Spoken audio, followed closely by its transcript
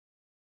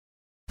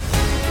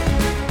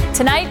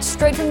Tonight,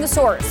 straight from the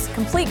source,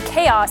 complete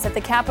chaos at the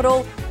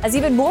Capitol as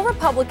even more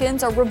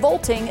Republicans are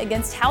revolting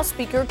against House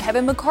Speaker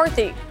Kevin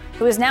McCarthy,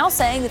 who is now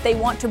saying that they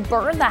want to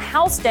burn the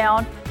House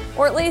down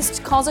or at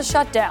least cause a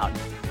shutdown.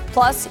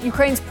 Plus,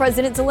 Ukraine's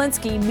President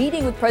Zelensky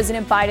meeting with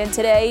President Biden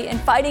today and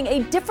fighting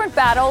a different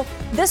battle,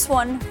 this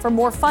one for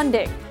more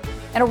funding.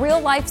 And a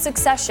real-life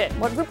succession,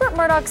 what Rupert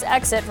Murdoch's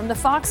exit from the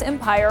Fox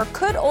empire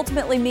could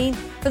ultimately mean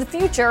for the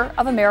future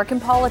of American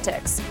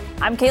politics.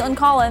 I'm Caitlin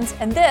Collins,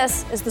 and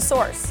this is The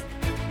Source.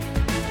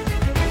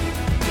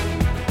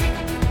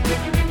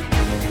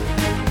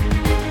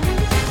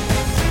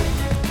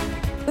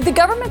 With the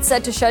government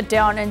set to shut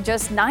down in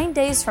just 9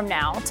 days from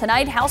now,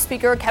 tonight House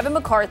Speaker Kevin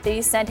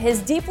McCarthy sent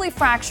his deeply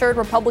fractured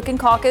Republican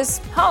caucus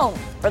home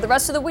for the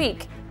rest of the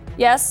week.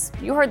 Yes,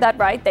 you heard that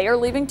right. They are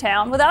leaving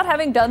town without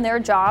having done their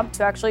job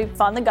to actually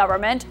fund the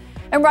government.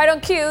 And right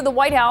on cue, the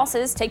White House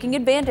is taking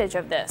advantage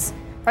of this.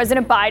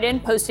 President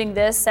Biden posting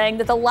this, saying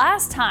that the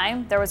last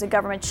time there was a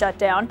government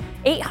shutdown,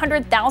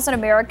 800,000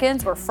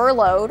 Americans were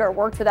furloughed or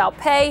worked without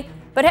pay.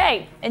 But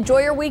hey,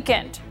 enjoy your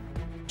weekend.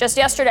 Just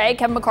yesterday,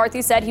 Kevin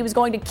McCarthy said he was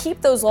going to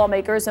keep those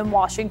lawmakers in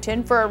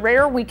Washington for a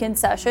rare weekend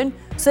session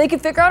so they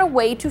could figure out a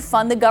way to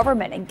fund the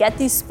government and get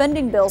these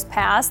spending bills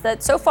passed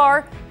that so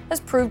far has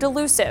proved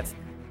elusive.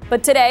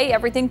 But today,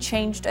 everything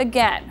changed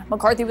again.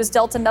 McCarthy was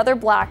dealt another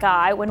black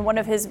eye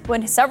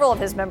when several of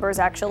his members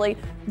actually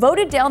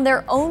voted down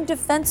their own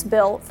defense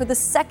bill for the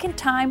second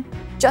time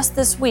just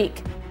this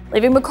week,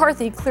 leaving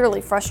McCarthy clearly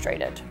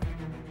frustrated.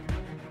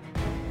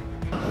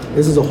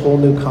 This is a whole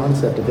new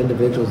concept of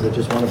individuals that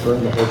just want to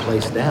burn the whole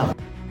place down.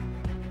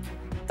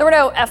 There were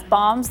no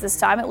F-bombs this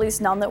time, at least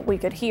none that we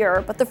could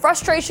hear, but the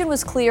frustration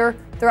was clear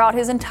throughout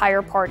his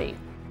entire party.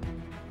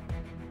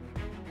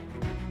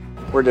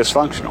 We're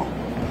dysfunctional.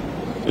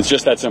 It's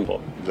just that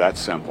simple. That's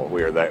simple.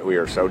 We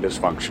are so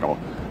dysfunctional.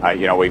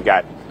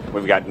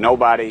 We've got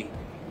nobody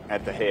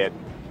at the head.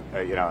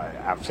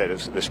 I've said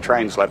this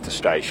train's left the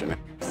station.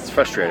 It's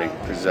frustrating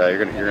because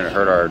you're going to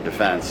hurt our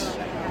defense.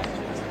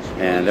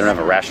 And they don't have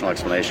a rational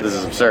explanation. This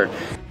is absurd.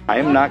 I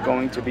am not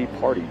going to be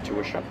party to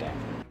a shutdown.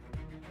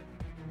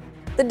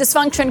 The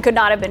dysfunction could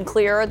not have been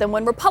clearer than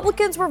when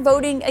Republicans were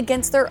voting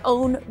against their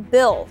own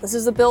bill. This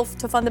is a bill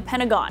to fund the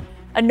Pentagon.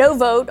 A no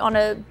vote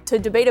to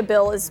debate a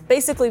bill is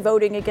basically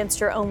voting against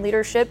your own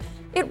leadership.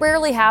 It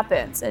rarely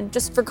happens. And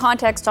just for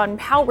context on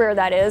how rare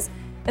that is,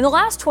 in the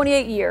last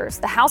 28 years,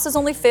 the House has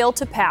only failed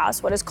to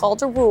pass what is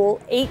called a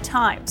rule 8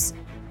 times.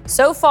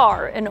 So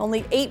far, in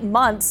only 8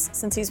 months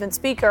since he's been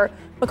Speaker,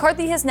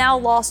 McCarthy has now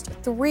lost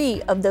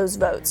 3 of those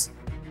votes,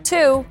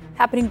 2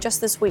 happening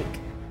just this week.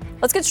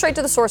 Let's get straight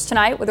to the source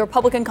tonight with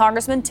Republican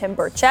Congressman Tim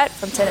Burchett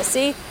from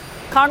Tennessee.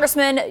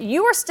 Congressman,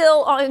 you are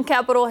still on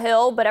Capitol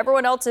Hill, but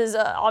everyone else is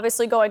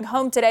obviously going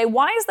home today.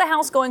 Why is the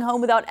House going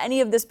home without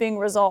any of this being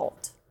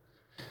resolved?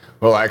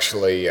 Well,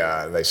 actually,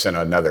 they sent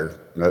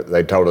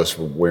they told us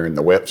we're in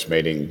the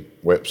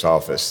whip's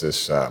office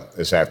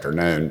this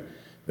afternoon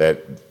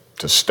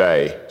to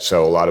stay.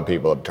 So a lot of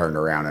people have turned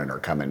around and are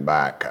coming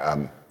back.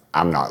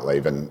 I'm not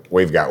leaving.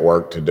 We've got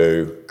work to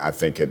do. I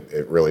think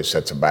it really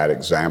sets a bad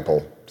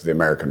example to the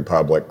American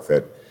public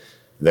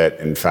that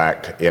in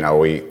fact,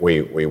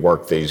 we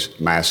work these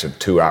massive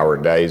 2-hour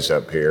days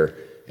up here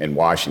in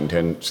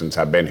Washington. Since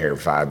I've been here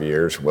 5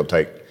 years, we'll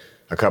take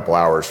a couple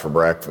hours for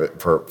breakfast,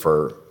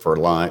 for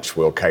lunch.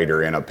 We'll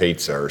cater in a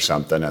pizza or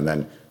something and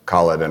then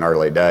call it an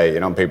early day.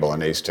 People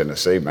in East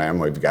Tennessee, man,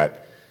 we've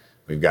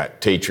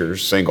got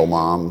teachers, single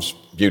moms,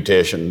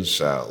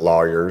 beauticians,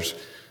 lawyers,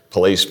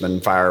 policemen,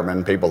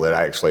 firemen, people that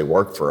actually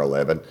work for a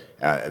living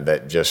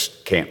that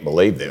just can't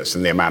believe this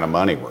and the amount of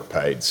money we're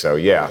paid. So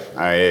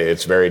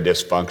it's very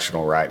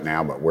dysfunctional right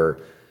now, but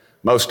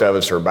most of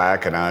us are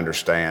back, and I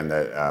understand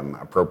that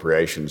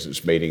appropriations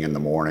is meeting in the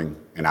morning,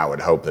 and I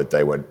would hope that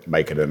they would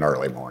make it an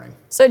early morning.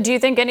 So do you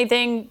think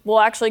anything will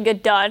actually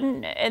get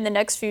done in the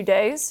next few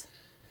days?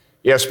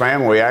 Yes,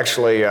 ma'am. We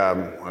actually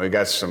we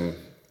got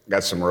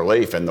some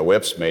relief in the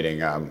whips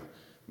meeting.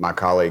 My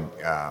colleague,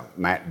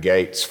 Matt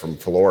Gaetz from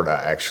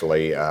Florida,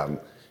 actually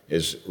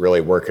is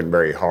really working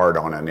very hard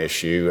on an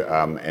issue.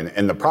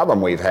 And the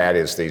problem we've had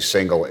is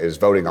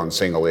voting on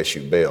single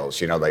issue bills.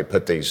 They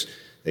put these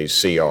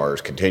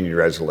CRs, continued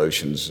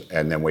resolutions,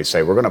 and then we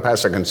say, we're going to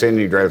pass a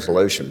continued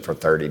resolution for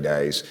 30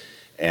 days.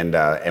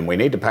 And we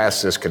need to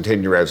pass this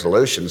continued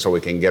resolution so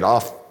we can get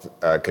off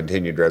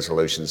continued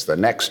resolutions the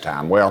next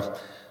time. Well,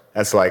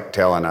 that's like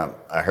telling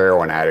a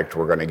heroin addict,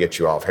 we're going to get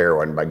you off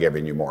heroin by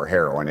giving you more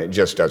heroin. It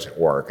just doesn't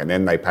work. And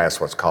then they pass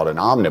what's called an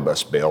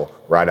omnibus bill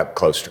right up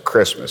close to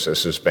Christmas.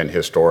 This has been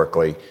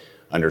historically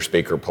under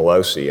Speaker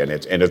Pelosi, and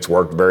it's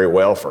worked very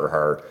well for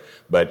her.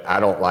 But I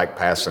don't like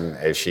passing,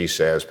 as she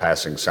says,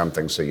 passing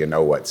something so you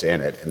know what's in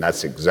it. And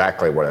that's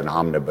exactly what an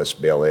omnibus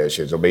bill is.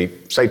 It'll be,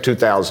 say,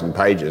 2,000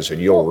 pages, and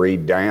you'll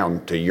read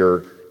down till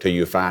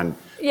you find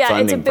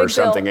funding for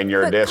something in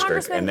your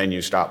district, and then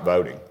you stop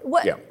voting.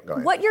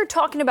 What you're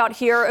talking about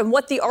here and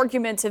what the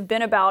arguments have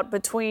been about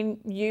between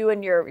you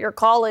and your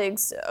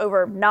colleagues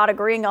over not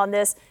agreeing on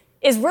this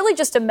is really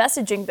just a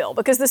messaging bill,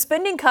 because the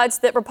spending cuts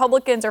that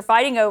Republicans are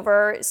fighting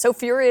over so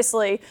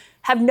furiously,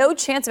 have no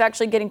chance of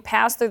actually getting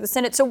passed through the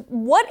Senate. So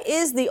what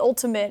is the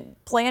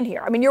ultimate plan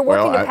here? I mean, you're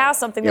working to pass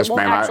something that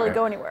won't actually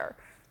go anywhere.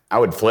 I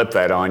would flip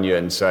that on you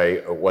and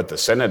say what the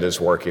Senate is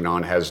working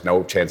on has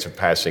no chance of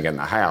passing in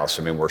the House.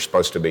 I mean, we're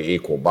supposed to be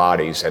equal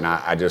bodies, and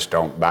I just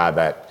don't buy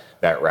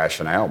that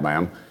rationale,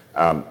 ma'am.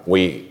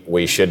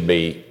 We should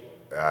be,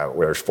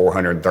 there's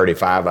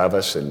 435 of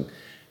us, and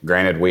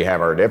granted we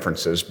have our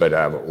differences,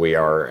 but we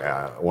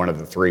are one of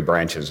the three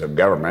branches of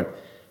government.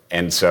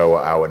 And so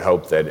I would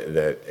hope that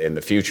in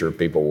the future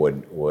people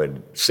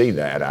would see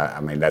that. I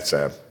mean, that's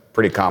a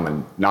pretty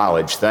common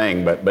knowledge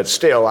thing, but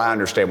still, I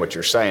understand what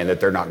you're saying, that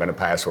they're not going to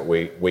pass what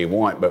we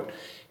want. But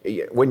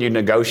when you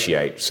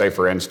negotiate, say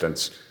for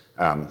instance,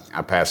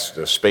 I passed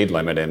the speed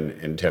limit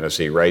in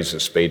Tennessee, raised the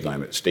speed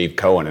limit. Steve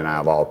Cohen and I,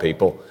 of all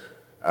people,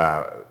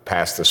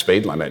 passed the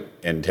speed limit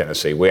in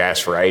Tennessee. We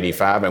asked for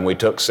 85 and we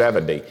took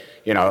 70.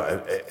 You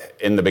know,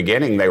 in the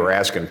beginning, they were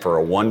asking for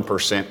a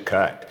 1%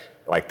 cut.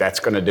 Like that's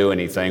going to do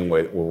anything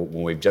when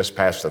we've just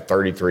passed the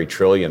 $33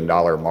 trillion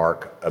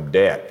mark of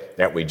debt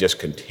that we just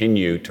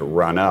continue to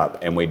run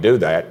up. And we do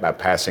that by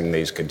passing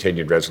these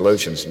continued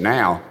resolutions.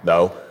 Now,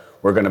 though,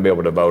 we're going to be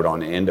able to vote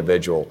on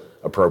individual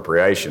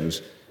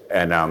appropriations.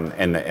 And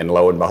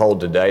lo and behold,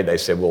 today they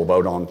said we'll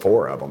vote on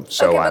 4 of them.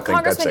 So I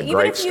think that's a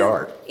great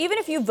start. Even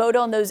if you vote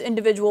on those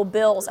individual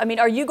bills, I mean,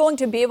 are you going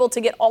to be able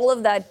to get all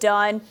of that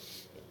done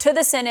to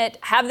the Senate,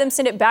 have them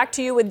send it back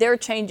to you with their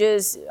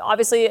changes?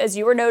 Obviously, as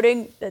you were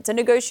noting, it's a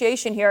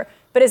negotiation here.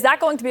 But is that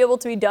going to be able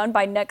to be done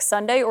by next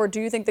Sunday, or do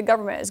you think the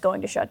government is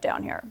going to shut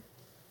down here?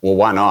 Well,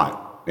 why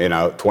not?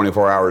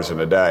 24 hours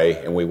in a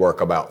day, and we work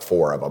about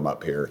 4 of them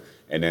up here.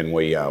 And then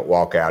we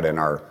walk out in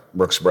our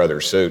Brooks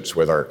Brothers suits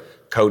with our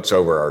coats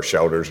over our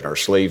shoulders and our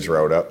sleeves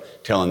rolled up,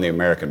 telling the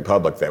American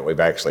public that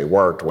we've actually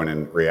worked, when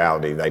in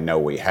reality they know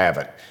we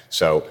haven't.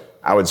 So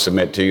I would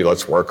submit to you,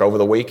 let's work over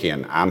the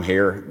weekend. I'm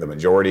here. The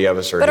majority of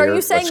us are here. But are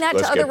you saying that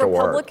to other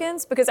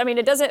Republicans? Because, I mean,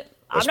 it doesn't,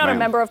 I'm not a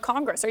member of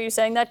Congress. Are you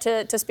saying that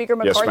to Speaker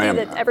McCarthy, yes,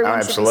 that everyone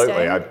should be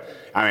staying? Absolutely.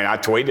 I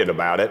tweeted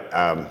about it.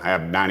 I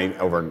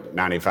have over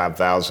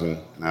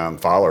 95,000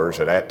 followers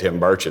at Tim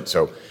Burchett.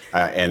 So,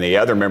 and the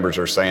other members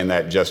are saying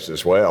that just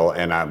as well.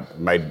 And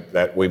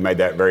we made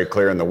that very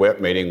clear in the whip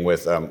meeting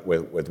with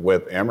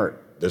Whip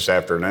Emmert this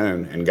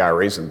afternoon, and Guy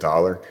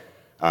Riesenthaler,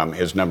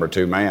 his number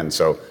 2 man.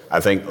 So I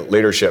think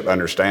leadership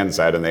understands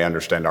that, and they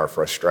understand our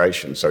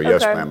frustration. So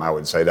yes, ma'am, I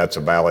would say that's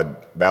a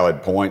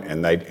valid point,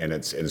 and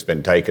it's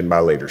been taken by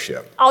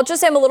leadership. I'll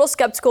just say I'm a little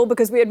skeptical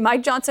because we had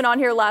Mike Johnson on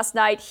here last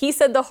night. He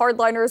said the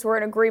hardliners were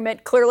in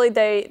agreement. Clearly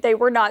they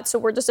were not. So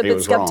we're just a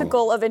bit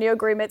skeptical of any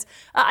agreements.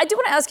 I do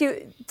want to ask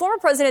you, former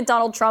President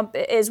Donald Trump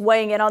is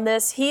weighing in on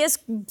this. He is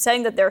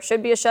saying that there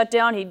should be a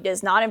shutdown. He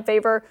is not in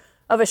favor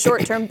of a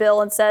short-term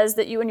bill and says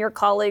that you and your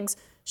colleagues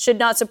should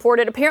not support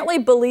it, apparently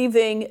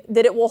believing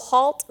that it will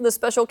halt the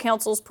special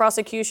counsel's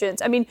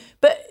prosecutions. I mean,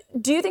 but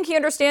do you think he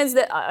understands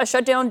that a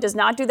shutdown does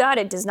not do that?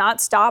 It does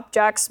not stop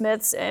Jack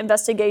Smith's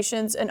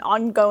investigations and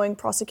ongoing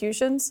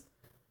prosecutions?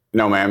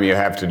 No, ma'am. You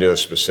have to do a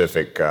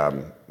specific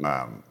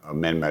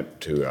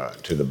amendment to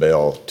the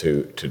bill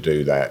to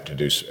do that, to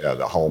do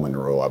the Holman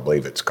rule, I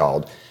believe it's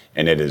called.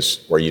 And it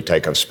is where you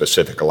take a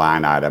specific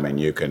line item and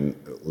you can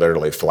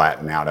literally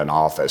flatten out an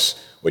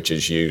office, which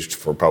is used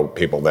for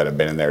people that have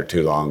been in there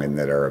too long and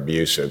that are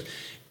abusive.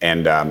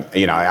 And,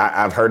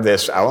 I've heard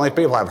this. The only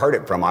people I've heard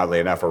it from, oddly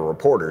enough, are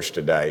reporters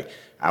today.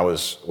 I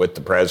was with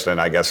the president,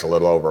 I guess, a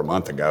little over a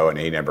month ago, and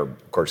he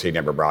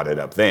never brought it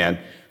up then,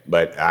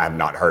 but I have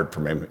not heard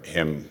from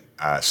him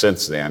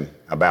since then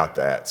about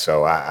that.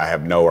 So I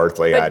have no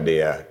earthly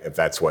idea if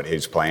that's what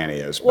his plan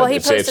is. Well, but he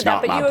posted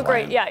that, but you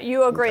agree. Plan. Yeah,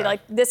 you agree. Okay.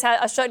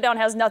 Like a shutdown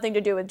has nothing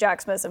to do with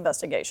Jack Smith's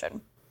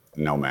investigation.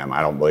 No, ma'am,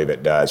 I don't believe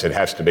it does. It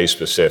has to be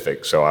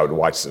specific. So I would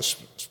watch the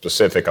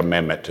specific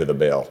amendment to the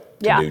bill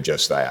to do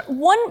just that.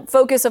 One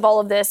focus of all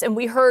of this, and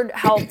we heard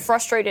how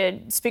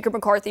frustrated Speaker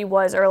McCarthy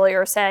was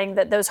earlier, saying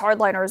that those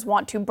hardliners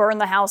want to burn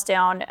the House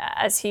down,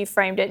 as he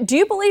framed it. Do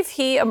you believe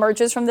he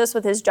emerges from this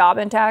with his job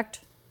intact?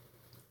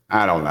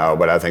 I don't know,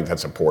 but I think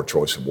that's a poor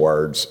choice of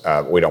words.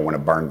 We don't want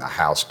to burn the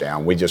House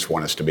down. We just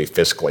want us to be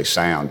fiscally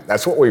sound.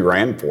 That's what we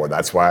ran for.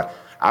 That's why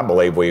I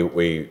believe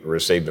we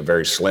received a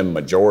very slim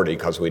majority,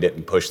 because we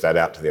didn't push that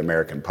out to the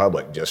American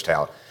public, just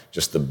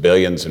the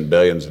billions and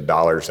billions of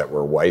dollars that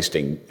we're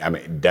wasting. I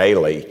mean,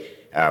 daily,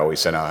 we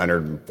sent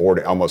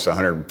almost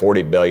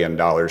 $140 billion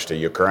to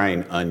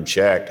Ukraine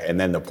unchecked, and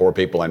then the poor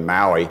people in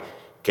Maui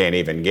can't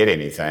even get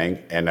anything.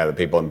 And the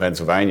people in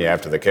Pennsylvania,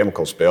 after the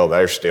chemical spill,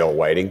 they're still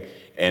waiting.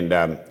 And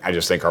I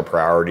just think our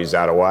priorities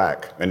out of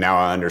whack. And now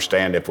I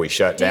understand if we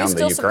shut down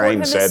the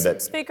Ukraine said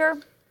that. Speaker?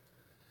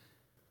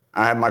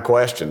 I have my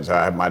questions.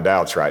 I have my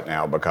doubts right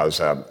now, because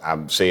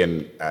I'm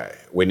seeing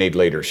we need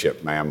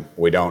leadership, ma'am.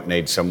 We don't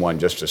need someone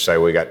just to say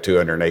we got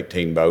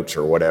 218 votes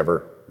or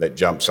whatever that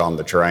jumps on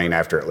the train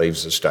after it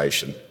leaves the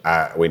station.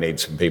 We need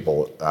some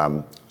people.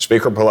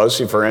 Speaker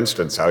Pelosi, for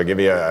instance, I'll give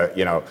you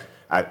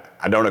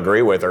I don't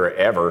agree with her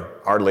ever,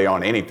 hardly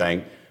on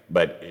anything,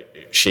 but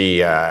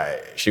she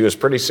was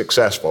pretty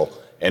successful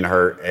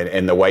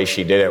and the way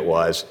she did it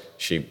was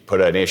she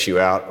put an issue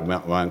out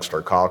amongst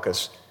her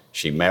caucus.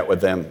 She met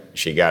with them.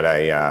 She got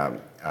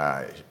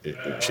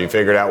she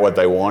figured out what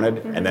they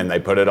wanted, and then they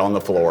put it on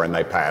the floor and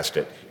they passed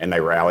it and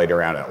they rallied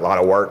around it. A lot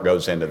of work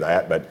goes into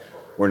that, but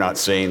we're not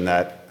seeing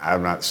that.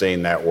 I'm not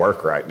seeing that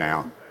work right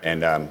now.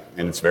 And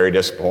it's very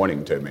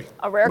disappointing to me.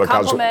 A rare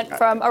compliment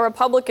from a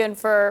Republican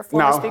for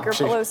former Speaker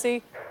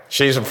Pelosi.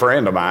 She's a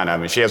friend of mine. I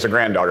mean, she has a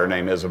granddaughter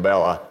named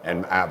Isabella,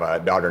 and I have a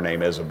daughter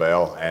named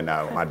Isabel. And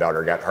my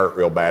daughter got hurt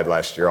real bad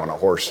last year on a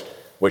horse,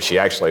 which she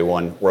actually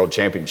won world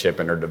championship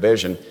in her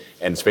division.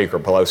 And Speaker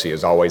Pelosi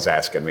is always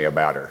asking me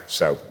about her.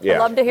 So, yeah. I'd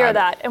love to hear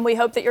that. And we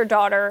hope that your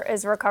daughter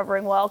is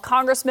recovering well.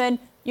 Congressman,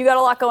 you got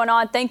a lot going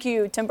on. Thank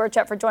you, Tim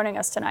Burchett, for joining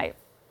us tonight.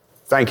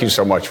 Thank you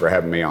so much for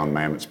having me on,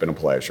 ma'am. It's been a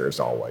pleasure, as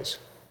always.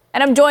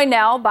 And I'm joined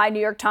now by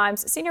New York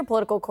Times senior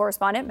political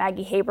correspondent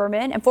Maggie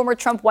Haberman and former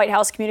Trump White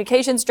House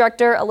communications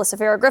director Alyssa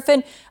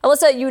Farah-Griffin.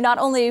 Alyssa, you not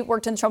only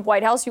worked in the Trump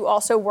White House, you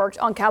also worked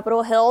on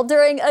Capitol Hill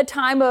during a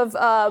time of,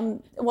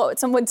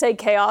 some would say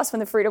chaos when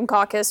the Freedom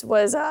Caucus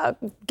was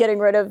getting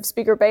rid of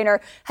Speaker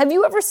Boehner. Have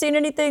you ever seen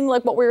anything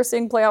like what we're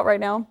seeing play out right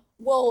now?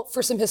 Well,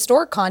 for some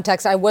historic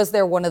context, I was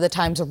there one of the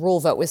times a rule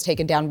vote was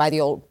taken down by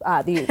the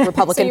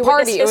Republican So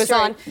Party. It was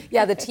on,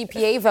 the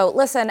TPA vote.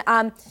 Listen,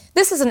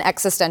 this is an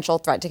existential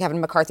threat to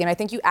Kevin McCarthy. And I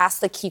think you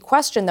asked the key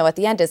question, though, at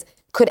the end is,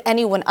 could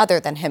anyone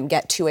other than him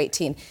get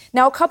 218?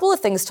 Now, a couple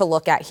of things to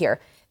look at here.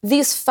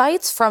 These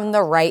fights from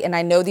the right, and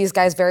I know these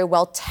guys very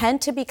well,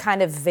 tend to be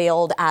kind of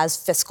veiled as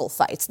fiscal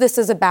fights. This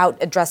is about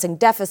addressing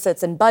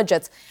deficits and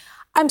budgets.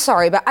 I'm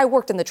sorry, but I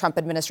worked in the Trump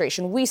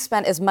administration. We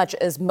spent as much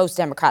as most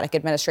Democratic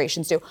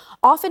administrations do.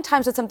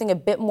 Oftentimes, it's something a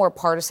bit more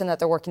partisan that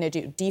they're working to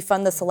do.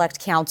 Defund the Select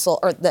Counsel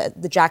or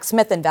the Jack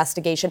Smith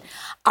investigation.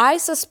 I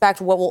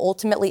suspect what will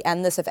ultimately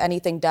end this, if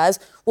anything does,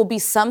 will be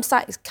some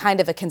kind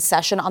of a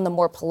concession on the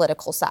more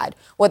political side,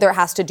 whether it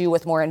has to do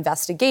with more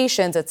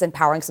investigations, it's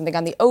empowering something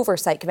on the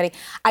Oversight Committee.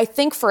 I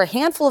think for a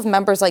handful of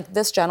members like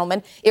this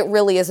gentleman, it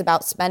really is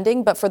about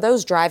spending. But for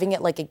those driving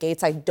it like a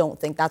Gates, I don't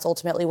think that's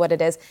ultimately what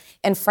it is.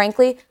 And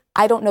frankly,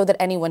 I don't know that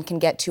anyone can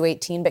get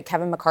 218, but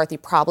Kevin McCarthy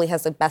probably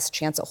has the best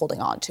chance at holding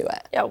on to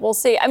it. Yeah, we'll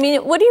see. I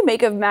mean, what do you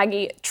make of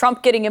Maggie,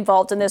 Trump getting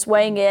involved in this,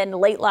 weighing in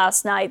late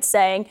last night,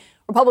 saying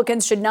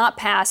Republicans should not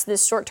pass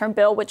this short-term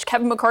bill, which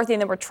Kevin McCarthy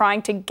and them were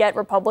trying to get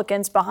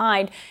Republicans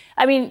behind?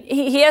 I mean,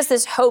 he has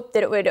this hope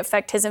that it would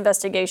affect his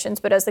investigations,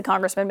 but as the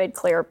congressman made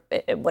clear,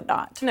 it would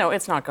not. No,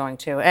 it's not going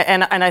to.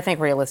 And I think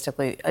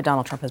realistically,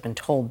 Donald Trump has been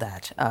told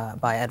that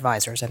by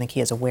advisors. I think he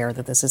is aware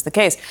that this is the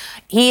case.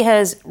 He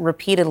has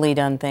repeatedly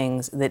done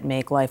things that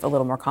make life a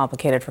little more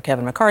complicated for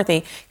Kevin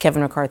McCarthy.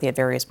 Kevin McCarthy at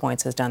various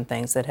points has done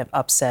things that have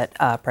upset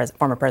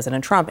former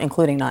President Trump,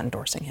 including not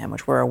endorsing him,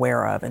 which we're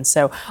aware of. And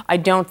so I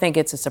don't think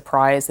it's a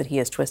surprise that he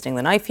is twisting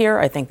the knife here.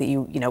 I think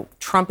that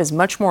Trump is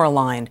much more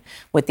aligned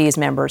with these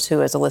members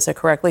who, as Alyssa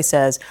correctly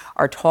says,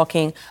 are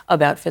talking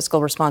about fiscal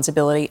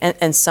responsibility,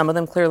 and some of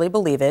them clearly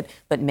believe it,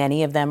 but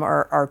many of them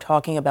are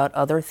talking about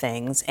other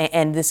things.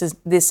 And this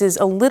is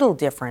a little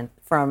different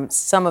from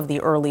some of the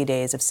early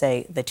days of,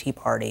 say, the Tea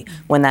Party,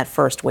 when that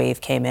first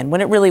wave came in,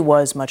 when it really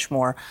was much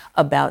more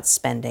about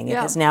spending. It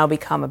has now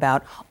become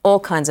about all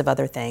kinds of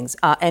other things.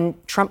 And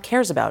Trump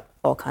cares about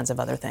all kinds of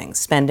other things.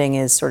 Spending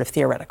is sort of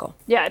theoretical.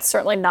 Yeah, it's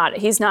certainly not.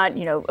 He's not,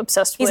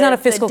 obsessed with He's not a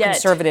fiscal the debt.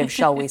 conservative,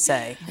 shall we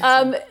say.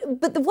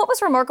 But what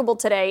was remarkable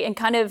today and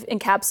kind of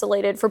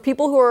encapsulated for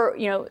people who are,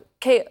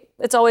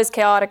 it's always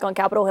chaotic on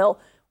Capitol Hill,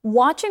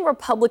 watching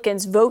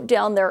Republicans vote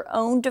down their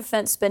own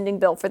defense spending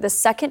bill for the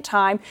second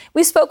time.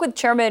 We spoke with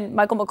Chairman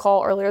Michael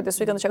McCall earlier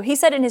this week on the show. He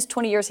said in his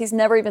 20 years, he's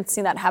never even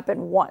seen that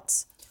happen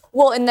once.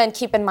 Well, and then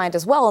keep in mind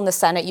as well, in the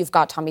Senate, you've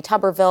got Tommy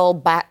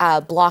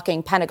Tuberville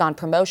blocking Pentagon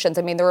promotions.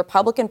 I mean, the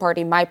Republican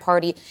Party, my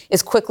party,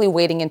 is quickly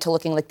wading into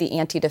looking like the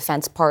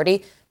anti-defense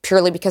party,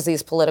 purely because of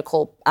these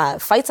political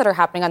fights that are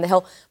happening on the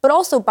Hill. But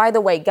also, by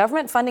the way,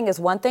 government funding is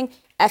one thing.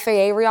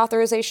 FAA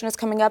reauthorization is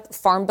coming up.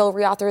 Farm Bill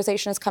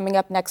reauthorization is coming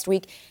up next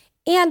week.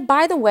 And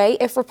by the way,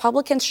 if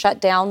Republicans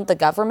shut down the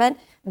government,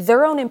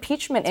 their own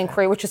impeachment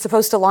inquiry, which is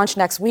supposed to launch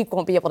next week,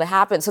 won't be able to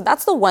happen. So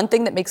that's the one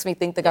thing that makes me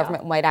think the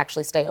government might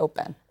actually stay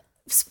open.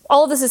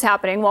 All of this is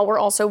happening while we're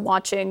also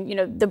watching,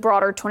 the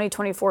broader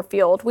 2024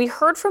 field. We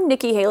heard from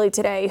Nikki Haley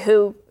today,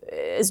 who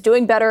is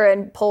doing better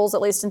in polls,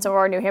 at least in some of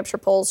our New Hampshire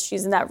polls.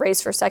 She's in that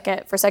race for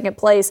second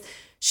place.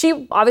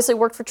 She obviously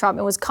worked for Trump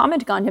and was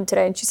commenting on him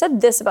today, and she said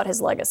this about his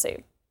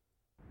legacy.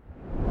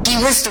 He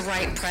was the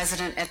right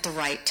president at the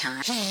right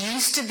time. He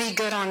used to be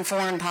good on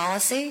foreign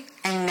policy,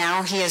 and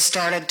now he has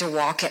started to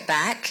walk it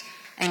back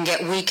and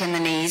get weak in the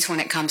knees when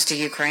it comes to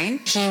Ukraine.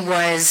 He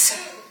was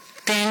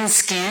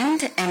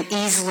thin-skinned and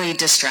easily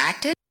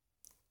distracted.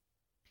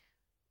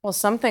 Well,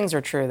 some things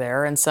are true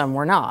there and some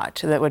were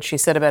not. That what she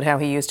said about how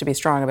he used to be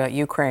strong about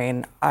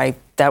Ukraine,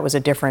 that was a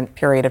different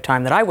period of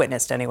time that I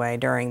witnessed anyway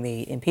during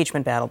the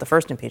impeachment battle, the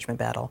first impeachment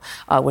battle,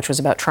 which was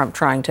about Trump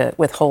trying to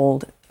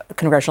withhold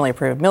congressionally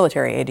approved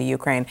military aid to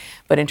Ukraine.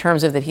 But in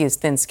terms of that he is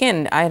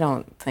thin-skinned, I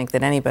don't think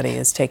that anybody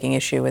is taking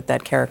issue with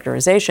that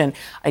characterization.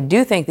 I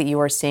do think that you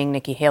are seeing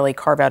Nikki Haley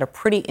carve out a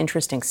pretty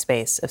interesting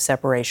space of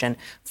separation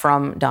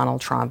from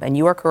Donald Trump. And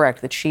you are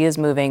correct that she is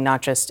moving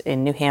not just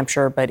in New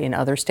Hampshire, but in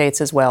other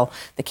states as well.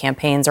 The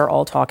campaigns are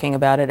all talking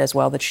about it as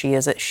well, that she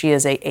is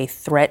a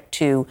threat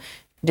to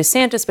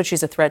DeSantis, but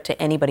she's a threat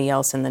to anybody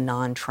else in the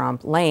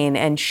non-Trump lane.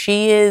 And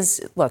she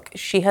has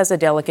a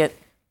delicate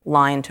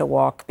line to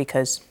walk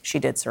because she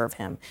did serve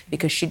him,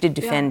 because she did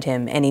defend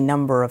him any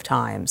number of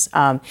times.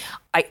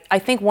 I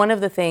think one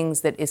of the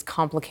things that is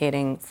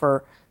complicating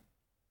for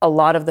a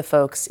lot of the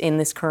folks in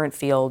this current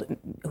field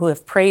who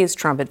have praised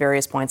Trump at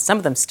various points, some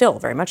of them still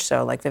very much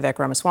so, like Vivek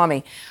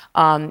Ramaswamy,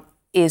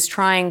 is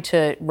trying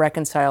to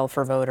reconcile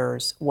for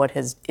voters what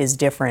is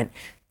different.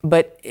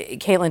 But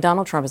Caitlin,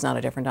 Donald Trump is not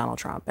a different Donald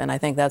Trump. And I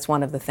think that's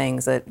one of the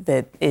things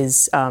that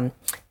is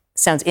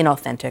sounds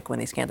inauthentic when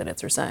these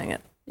candidates are saying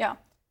it. Yeah.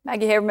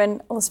 Maggie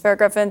Haberman, Alyssa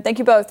Fairgriffin, thank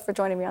you both for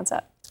joining me on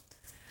set.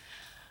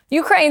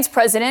 Ukraine's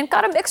president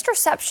got a mixed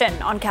reception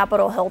on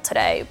Capitol Hill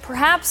today.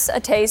 Perhaps a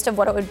taste of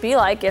what it would be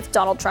like if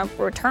Donald Trump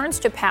returns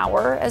to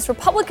power, as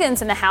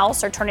Republicans in the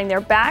House are turning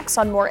their backs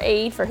on more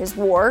aid for his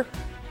war.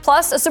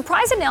 Plus, a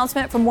surprise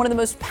announcement from one of the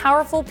most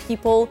powerful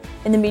people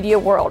in the media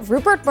world,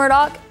 Rupert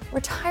Murdoch,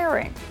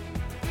 retiring.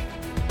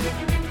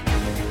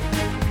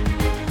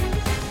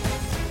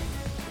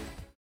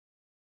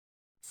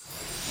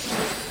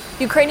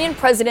 Ukrainian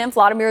President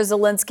Volodymyr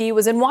Zelensky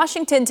was in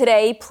Washington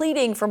today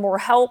pleading for more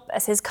help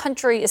as his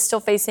country is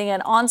still facing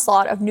an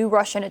onslaught of new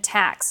Russian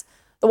attacks.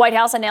 The White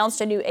House announced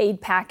a new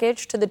aid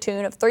package to the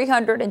tune of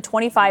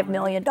 $325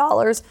 million,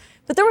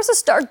 but there was a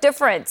stark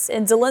difference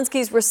in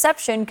Zelensky's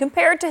reception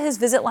compared to his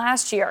visit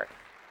last year.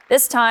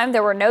 This time,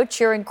 there were no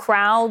cheering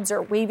crowds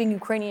or waving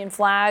Ukrainian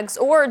flags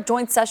or a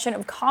joint session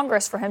of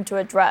Congress for him to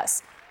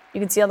address. You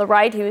can see on the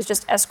right, he was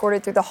just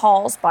escorted through the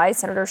halls by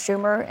Senator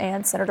Schumer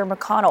and Senator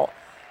McConnell.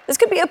 This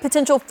could be a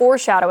potential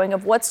foreshadowing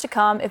of what's to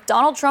come if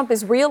Donald Trump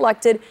is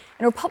reelected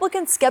and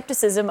Republican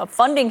skepticism of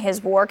funding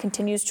his war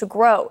continues to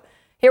grow.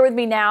 Here with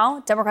me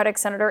now, Democratic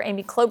Senator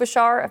Amy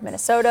Klobuchar of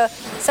Minnesota.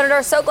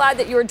 Senator, so glad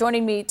that you are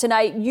joining me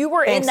tonight. You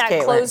were in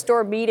that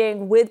closed-door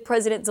meeting with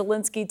President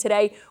Zelensky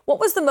today. What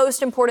was the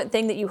most important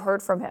thing that you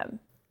heard from him?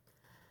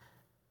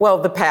 Well,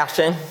 the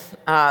passion,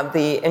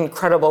 the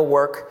incredible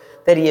work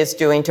that he is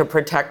doing to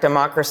protect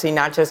democracy,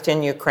 not just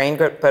in Ukraine,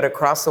 but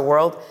across the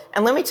world.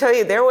 And let me tell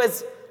you, there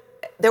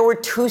were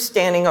 2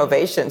 standing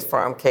ovations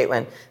for him,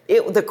 Caitlin.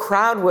 The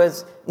crowd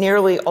was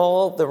nearly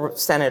all the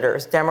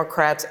senators,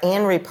 Democrats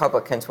and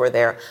Republicans were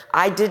there.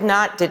 I did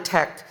not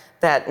detect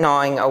that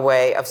gnawing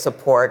away of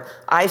support.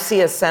 I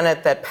see a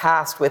Senate that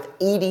passed with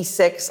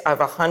 86 of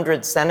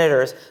 100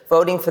 senators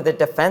voting for the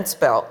defense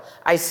bill.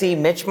 I see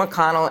Mitch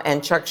McConnell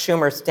and Chuck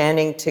Schumer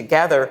standing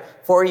together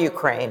for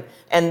Ukraine.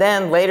 And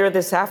then later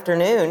this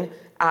afternoon,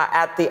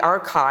 at the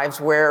archives,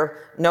 where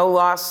no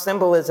lost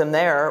symbolism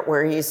there,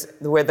 where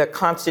the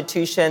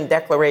Constitution,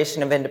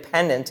 Declaration of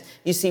Independence,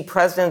 you see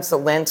President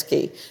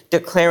Zelensky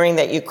declaring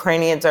that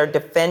Ukrainians are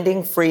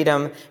defending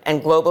freedom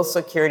and global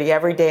security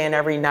every day and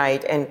every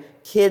night, and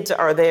kids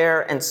are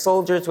there, and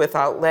soldiers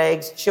without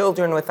legs,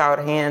 children without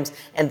hands,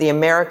 and the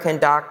American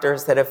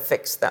doctors that have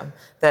fixed them,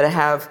 that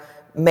have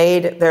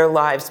made their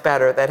lives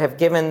better, that have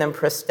given them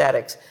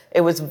prosthetics.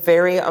 It was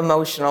very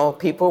emotional.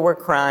 People were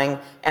crying,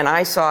 and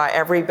I saw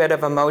every bit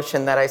of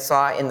emotion that I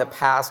saw in the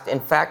past. In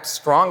fact,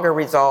 stronger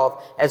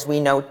resolve, as we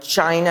know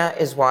China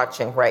is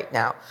watching right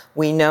now.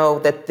 We know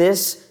that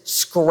this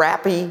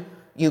scrappy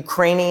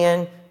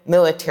Ukrainian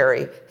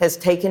military has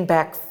taken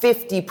back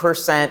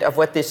 50% of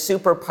what the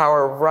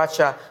superpower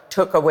Russia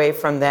took away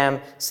from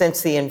them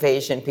since the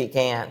invasion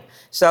began.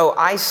 So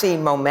I see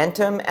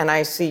momentum, and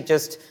I see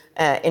just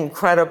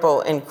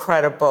incredible,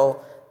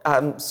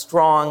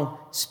 strong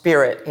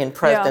spirit in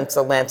President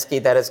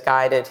Zelensky that has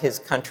guided his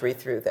country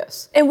through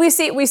this. And we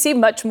see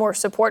much more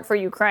support for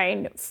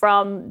Ukraine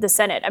from the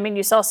Senate. I mean,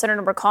 you saw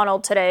Senator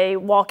McConnell today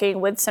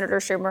walking with Senator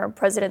Schumer and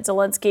President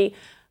Zelensky.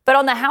 But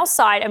on the House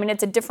side, I mean,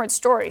 it's a different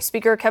story.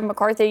 Speaker Kevin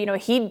McCarthy,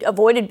 he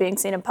avoided being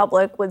seen in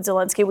public with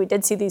Zelensky. We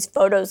did see these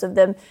photos of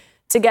them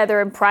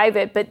together in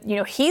private. But,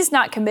 he's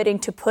not committing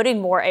to putting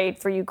more aid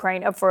for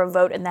Ukraine up for a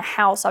vote in the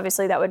House.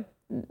 Obviously, that would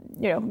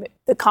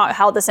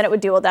how the Senate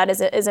would deal with that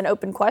is an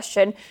open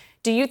question.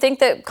 Do you think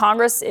that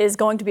Congress is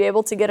going to be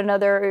able to get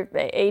another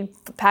aid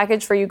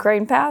package for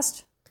Ukraine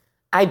passed?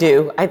 I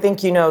do. I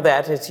think you know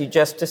that, as you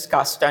just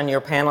discussed on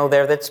your panel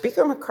there, that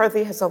Speaker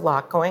McCarthy has a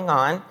lot going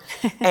on.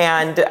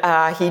 And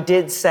he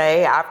did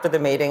say after the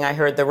meeting, I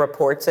heard the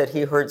reports that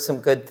he heard some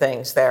good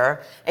things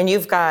there. And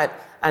you've got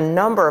a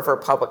number of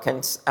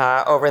Republicans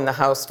over in the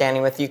House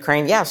standing with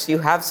Ukraine. Yes, you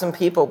have some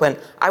people, but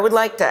I would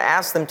like to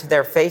ask them to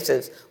their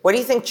faces, what do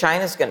you think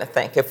China's going to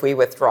think if we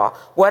withdraw?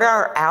 What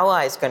are our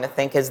allies going to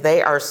think as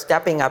they are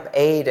stepping up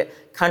aid?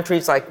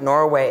 Countries like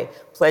Norway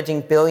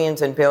pledging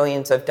billions and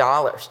billions of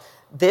dollars.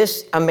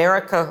 This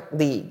America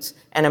leads,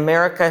 and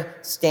America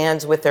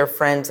stands with their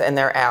friends and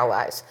their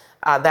allies.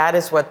 That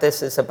is what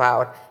this is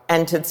about.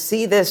 And to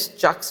see this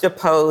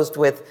juxtaposed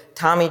with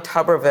Tommy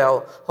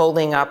Tuberville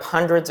holding up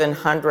hundreds and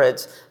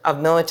hundreds of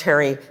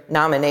military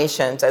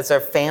nominations as their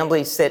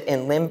families sit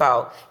in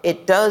limbo,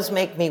 it does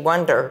make me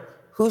wonder,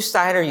 whose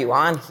side are you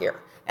on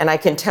here? And I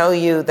can tell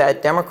you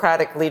that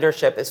Democratic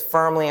leadership is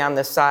firmly on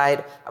the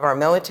side of our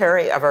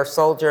military, of our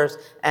soldiers,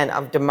 and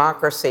of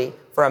democracy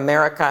for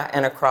America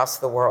and across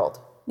the world.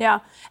 Yeah.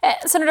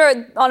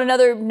 Senator, on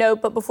another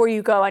note, but before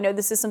you go, I know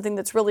this is something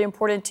that's really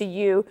important to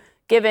you,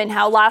 given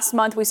how last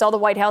month we saw the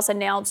White House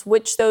announce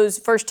which those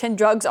first 10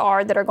 drugs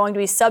are that are going to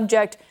be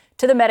subject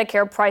to the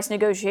Medicare price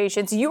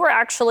negotiations. You are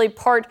actually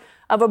part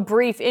of a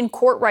brief in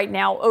court right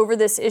now over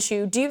this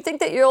issue. Do you think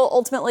that you'll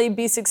ultimately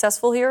be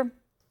successful here?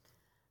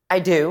 I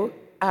do.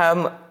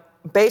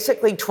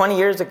 Basically, 20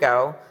 years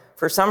ago,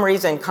 for some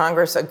reason,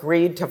 Congress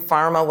agreed to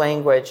pharma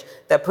language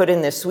that put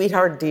in this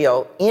sweetheart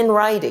deal in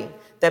writing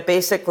that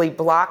basically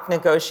blocked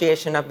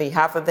negotiation on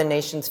behalf of the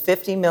nation's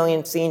 50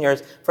 million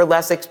seniors for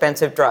less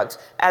expensive drugs.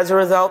 As a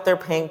result, they're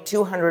paying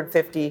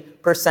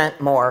 250%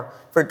 more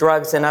for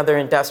drugs than other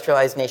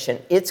industrialized nations.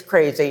 It's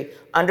crazy.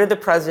 Under the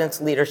president's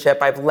leadership,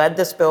 I've led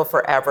this bill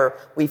forever.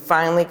 We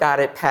finally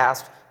got it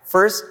passed.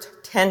 First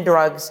 10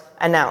 drugs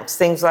announced,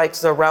 things like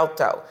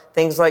Xarelto,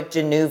 things like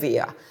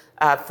Januvia,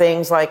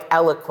 things like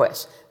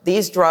Eliquis.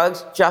 These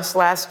drugs, just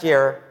last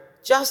year,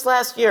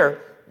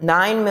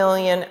 9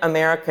 million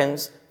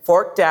Americans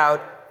forked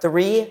out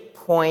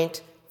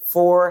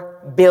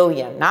 $3.4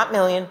 billion, not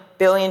million,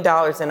 billion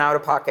dollars in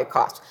out-of-pocket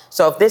costs.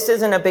 So if this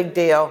isn't a big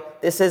deal,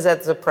 this is,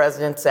 as the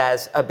president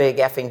says, a big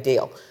effing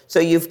deal. So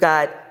you've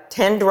got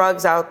 10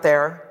 drugs out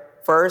there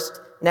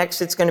first.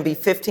 Next, it's going to be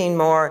 15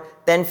 more,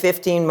 then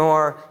 15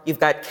 more. You've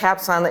got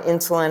caps on the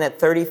insulin at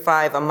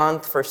 $35 a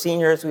month for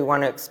seniors. We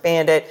want to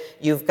expand it.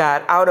 You've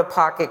got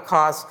out-of-pocket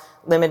costs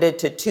limited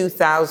to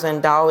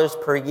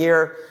 $2,000 per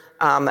year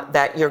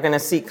that you're going to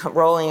see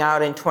rolling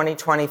out in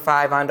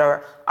 2025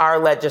 under our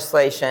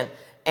legislation.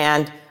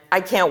 And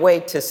I can't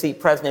wait to see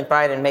President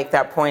Biden make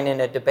that point in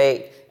a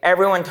debate.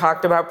 Everyone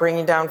talked about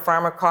bringing down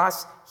pharma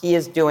costs. He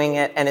is doing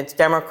it, and it's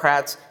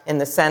Democrats in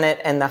the Senate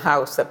and the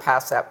House that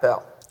passed that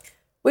bill.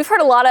 We've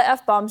heard a lot of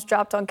F-bombs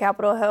dropped on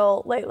Capitol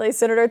Hill lately,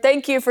 Senator.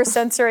 Thank you for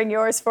censoring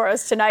yours for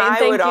us tonight. And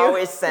I would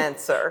always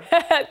censor.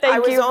 I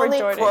was only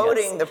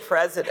quoting the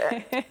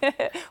president.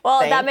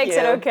 Well, that makes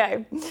it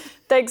okay.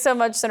 Thanks so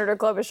much, Senator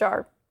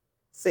Klobuchar.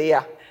 See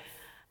ya.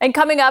 And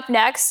coming up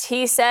next,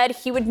 he said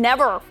he would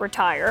never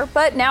retire,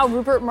 but now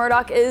Rupert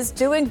Murdoch is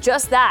doing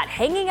just that,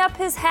 hanging up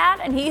his hat,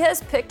 and he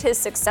has picked his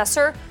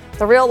successor.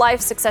 The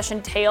real-life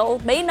succession tale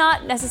may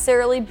not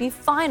necessarily be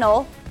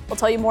final. We'll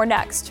tell you more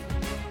next.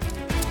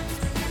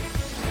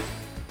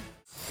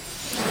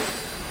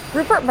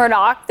 Rupert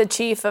Murdoch, the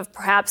chief of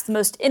perhaps the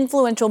most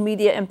influential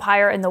media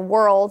empire in the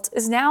world,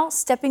 is now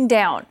stepping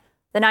down.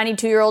 The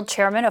 92-year-old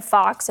chairman of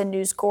Fox and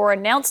News Corp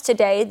announced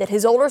today that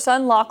his older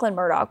son, Lachlan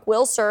Murdoch,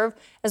 will serve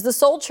as the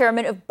sole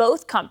chairman of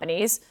both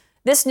companies.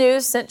 This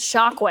news sent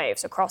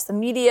shockwaves across the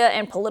media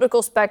and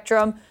political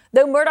spectrum,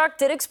 though Murdoch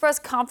did express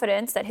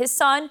confidence that his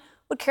son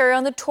would carry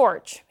on the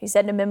torch. He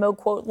said in a memo,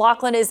 quote,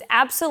 "Lachlan is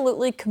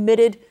absolutely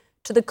committed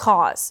to the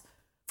cause."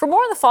 For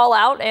more on the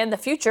fallout and the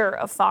future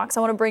of Fox,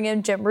 I want to bring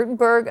in Jim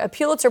Rutenberg, a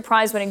Pulitzer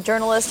Prize-winning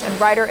journalist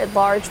and writer at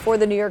large for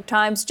the New York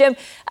Times. Jim,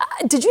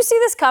 did you see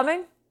this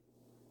coming?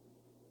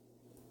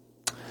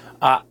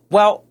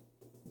 Well,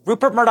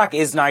 Rupert Murdoch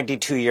is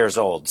 92 years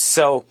old.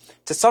 So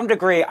to some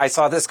degree, I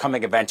saw this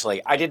coming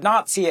eventually. I did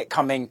not see it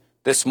coming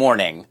this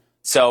morning.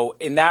 So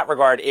in that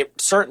regard,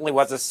 it certainly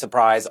was a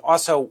surprise.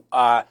 Also,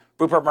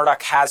 Rupert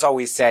Murdoch has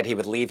always said he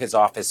would leave his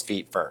office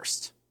feet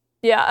first.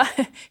 Yeah,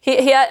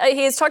 he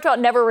has talked about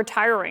never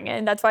retiring,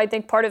 and that's why I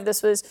think part of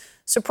this was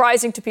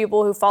surprising to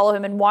people who follow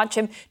him and watch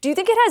him. Do you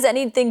think it has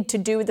anything to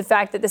do with the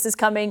fact that this is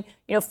coming,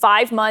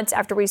 5 months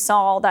after we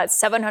saw that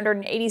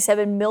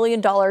 $787 million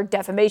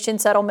defamation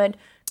settlement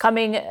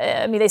coming?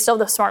 I mean, they still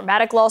have the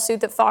Smartmatic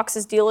lawsuit that Fox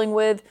is dealing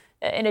with,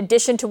 in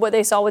addition to what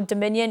they saw with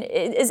Dominion.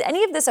 Is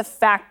any of this a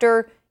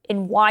factor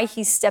in why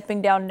he's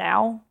stepping down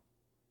now?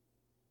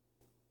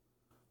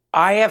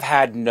 I have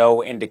had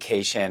no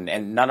indication,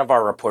 and none of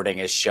our reporting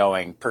is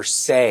showing per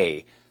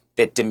se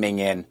that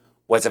Dominion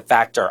was a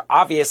factor.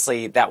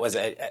 Obviously, that was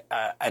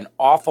an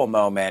awful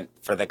moment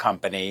for the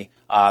company.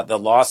 The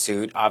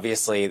lawsuit,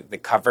 obviously, the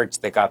coverage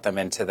that got them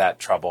into that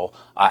trouble.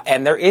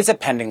 And there is a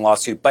pending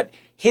lawsuit, but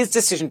his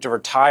decision to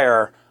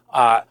retire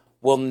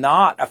will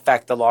not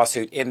affect the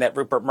lawsuit in that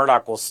Rupert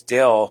Murdoch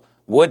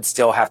would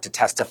still have to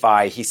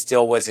testify. He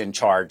still was in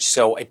charge.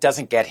 So it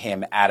doesn't get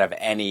him out of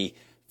any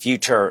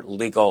future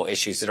legal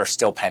issues that are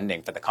still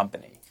pending for the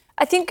company.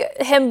 I think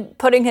him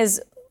putting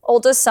his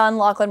oldest son,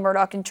 Lachlan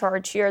Murdoch, in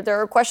charge here,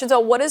 there are questions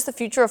about what does the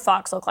future of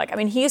Fox look like? I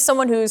mean, he is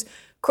someone who's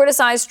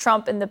criticized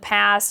Trump in the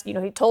past.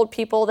 He told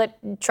people that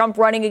Trump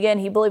running again,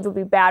 he believed would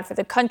be bad for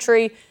the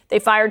country. They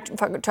fired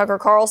Tucker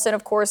Carlson,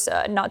 of course,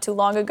 not too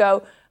long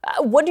ago.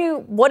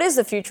 What is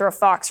the future of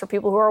Fox for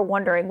people who are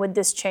wondering, would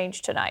this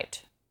change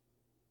tonight?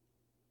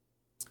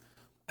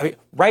 I mean,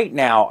 right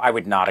now, I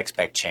would not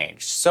expect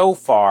change. So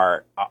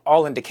far,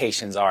 all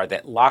indications are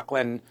that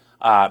Lachlan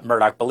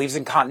Murdoch believes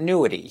in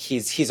continuity.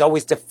 He's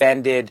always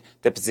defended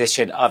the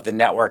position of the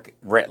network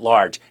writ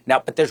large.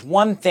 Now, but there's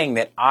one thing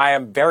that I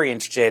am very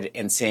interested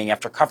in seeing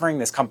after covering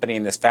this company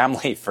and this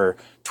family for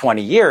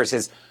 20 years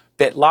is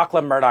that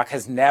Lachlan Murdoch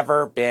has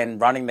never been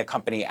running the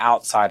company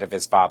outside of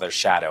his father's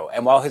shadow.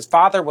 And while his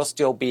father will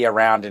still be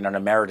around in an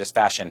emeritus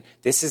fashion,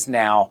 this is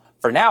now,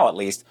 for now at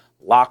least,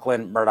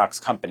 Lachlan Murdoch's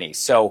company.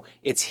 So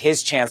it's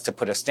his chance to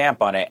put a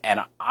stamp on it.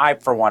 And I,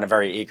 for one, am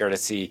very eager to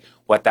see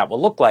what that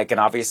will look like. And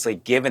obviously,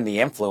 given the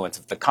influence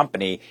of the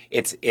company,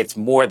 it's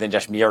more than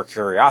just mere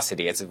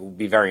curiosity. It will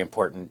be very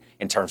important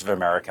in terms of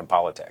American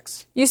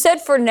politics. You said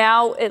for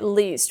now, at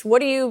least.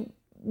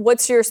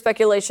 What's your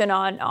speculation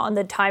on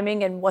the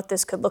timing and what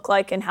this could look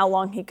like and how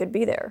long he could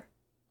be there?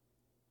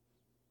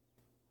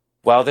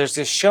 Well, there's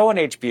this show on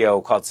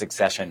HBO called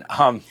Succession.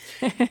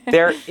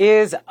 There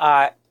is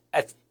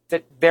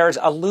there's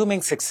a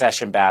looming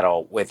succession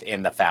battle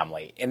within the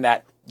family in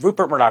that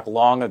Rupert Murdoch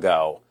long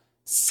ago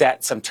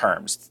set some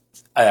terms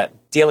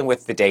dealing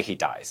with the day he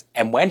dies.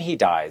 And when he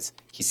dies,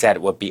 he said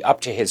it would be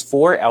up to his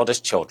 4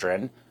 eldest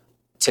children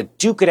to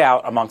duke it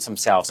out amongst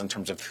themselves in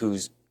terms of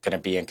who's going to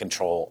be in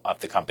control of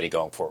the company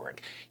going forward.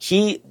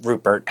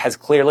 Rupert, has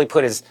clearly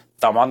put his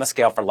thumb on the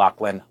scale for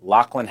Lachlan.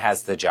 Lachlan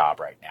has the job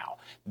right now.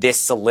 This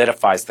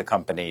solidifies the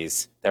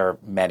companies. There are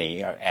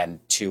many, and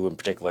 2 in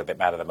particular that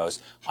matter the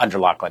most, under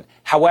Lachlan.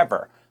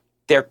 However,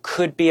 there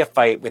could be a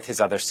fight with his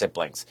other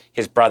siblings.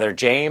 His brother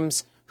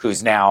James,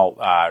 who's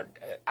now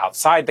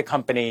outside the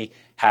company,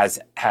 has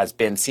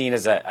been seen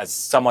as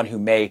someone who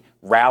may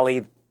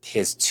rally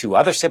his 2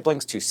 other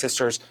siblings, 2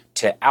 sisters,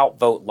 to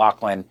outvote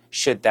Lachlan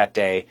should that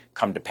day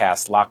come to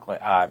pass.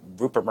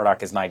 Rupert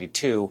Murdoch is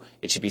 92.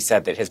 It should be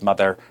said that his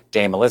mother,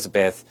 Dame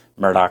Elizabeth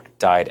Murdoch,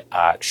 died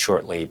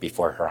shortly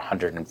before her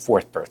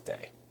 104th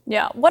birthday.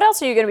 Yeah. What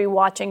else are you going to be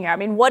watching here? I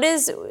mean, what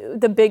is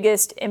the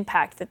biggest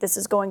impact that this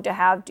is going to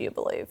have, do you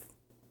believe?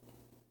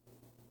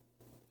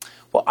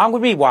 Well, I'm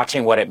going to be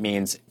watching what it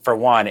means, for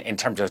one, in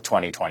terms of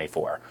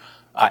 2024.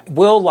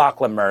 Will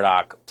Lachlan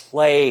Murdoch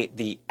play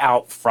the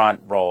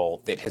out-front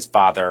role that his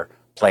father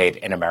played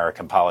in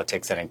American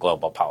politics and in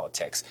global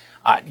politics?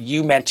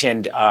 You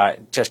mentioned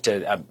just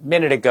a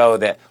minute ago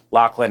that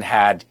Lachlan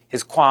had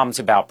his qualms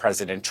about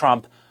President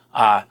Trump,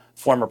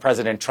 former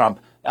President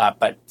Trump,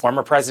 but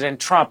former President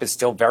Trump is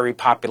still very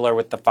popular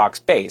with the Fox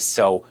base.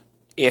 So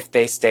if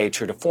they stay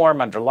true to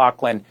form under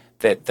Lachlan,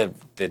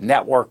 the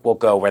network will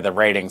go where the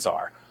ratings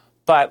are.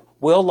 But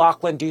will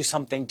Lachlan do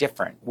something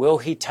different? Will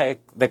he take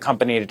the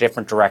company in a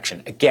different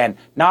direction? Again,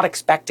 not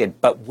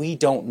expected, but we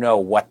don't know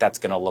what that's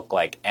going to look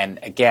like. And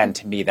again,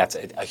 to me, that's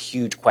a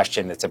huge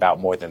question that's about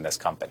more than this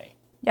company.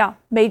 Yeah,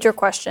 major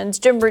questions.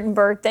 Jim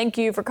Rutenberg, thank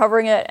you for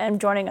covering it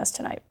and joining us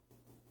tonight.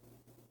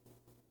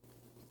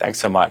 Thanks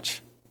so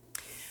much.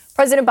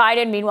 President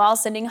Biden, meanwhile,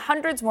 sending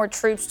hundreds more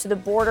troops to the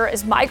border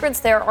as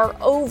migrants there are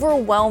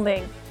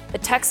overwhelming the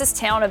Texas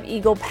town of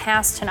Eagle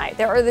Pass tonight.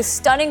 There are the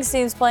stunning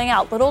scenes playing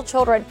out. Little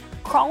children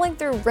crawling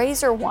through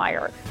razor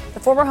wire. The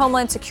former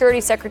Homeland Security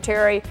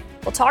Secretary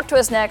will talk to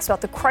us next about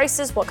the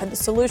crisis. What could the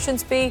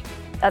solutions be?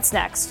 That's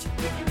next.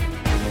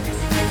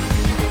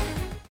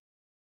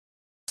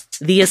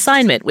 The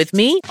Assignment with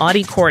me,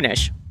 Audie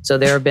Cornish. So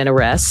there have been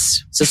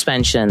arrests,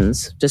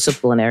 suspensions,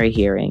 disciplinary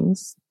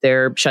hearings.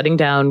 They're shutting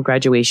down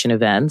graduation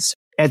events.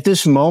 At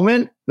this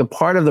moment, the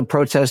part of the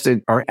protests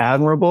that are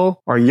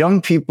admirable are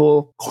young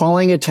people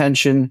calling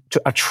attention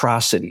to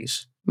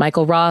atrocities.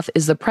 Michael Roth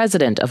is the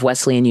president of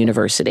Wesleyan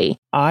University.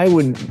 I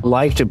would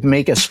like to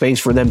make a space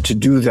for them to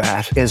do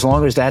that, as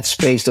long as that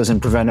space doesn't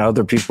prevent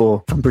other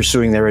people from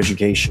pursuing their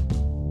education.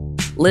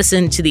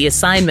 Listen to The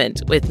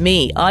Assignment with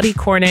me, Audie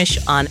Cornish,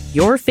 on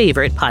your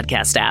favorite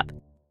podcast app.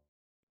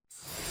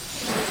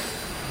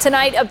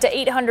 Tonight, up to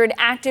 800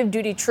 active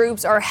duty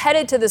troops are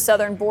headed to the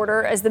southern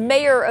border as the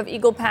mayor of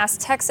Eagle Pass,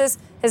 Texas,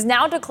 has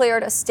now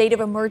declared a state of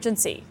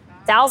emergency.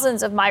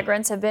 Thousands of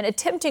migrants have been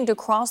attempting to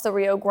cross the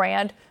Rio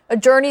Grande, a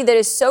journey that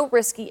is so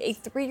risky a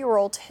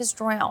 3-year-old has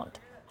drowned.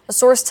 A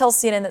source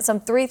tells CNN that some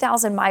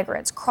 3,000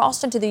 migrants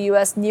crossed into the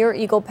U.S. near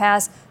Eagle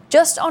Pass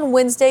just on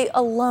Wednesday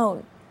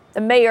alone. The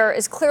mayor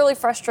is clearly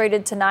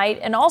frustrated tonight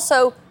and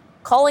also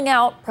calling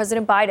out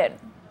President Biden.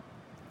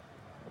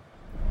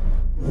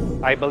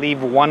 I believe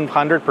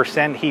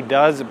 100% he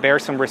does bear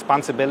some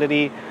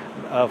responsibility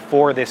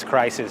for this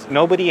crisis.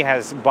 Nobody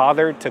has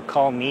bothered to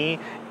call me,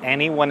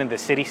 anyone in the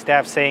city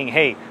staff, saying,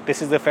 hey,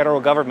 this is the federal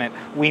government.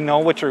 We know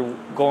what you're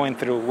going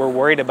through. We're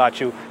worried about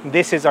you.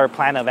 This is our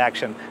plan of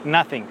action.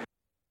 Nothing.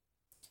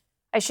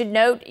 I should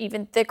note,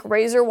 even thick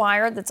razor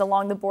wire that's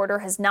along the border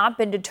has not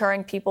been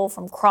deterring people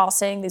from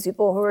crossing. These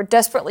people who are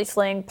desperately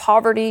fleeing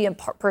poverty and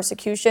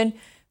persecution.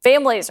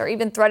 Families are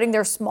even threading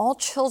their small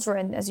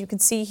children, as you can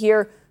see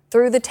here,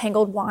 through the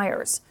tangled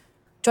wires.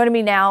 Joining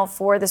me now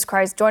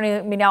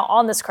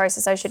on this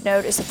crisis, I should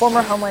note, is the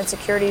former Homeland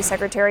Security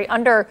Secretary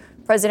under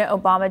President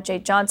Obama, Jay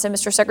Johnson.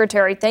 Mr.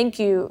 Secretary, thank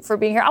you for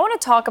being here. I want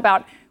to talk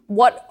about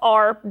what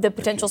are the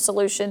potential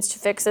solutions to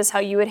fix this, how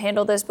you would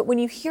handle this. But when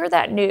you hear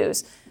that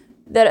news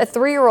that a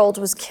 3-year-old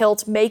was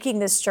killed making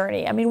this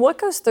journey, I mean, what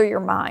goes through your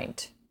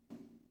mind?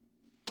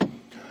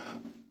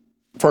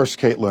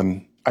 First,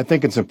 Caitlin, I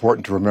think it's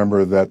important to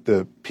remember that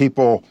the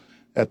people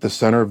at the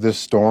center of this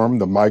storm,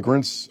 the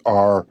migrants,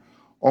 are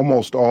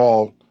almost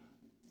all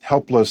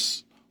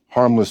helpless,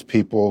 harmless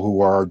people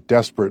who are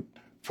desperate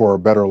for a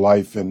better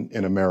life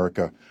in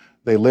America.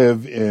 They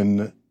live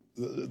in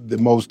the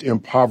most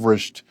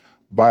impoverished,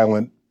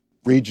 violent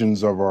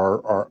regions of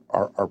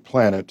our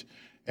planet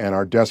and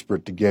are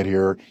desperate to get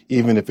here,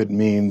 even if it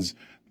means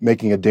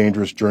making a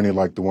dangerous journey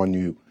like the one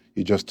you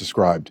just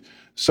described.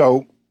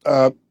 So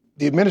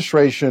the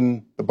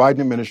administration, the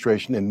Biden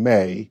administration in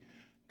May,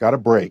 got a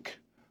break.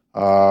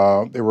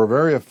 They were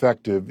very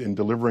effective in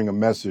delivering a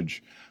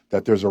message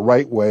that there's a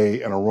right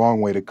way and a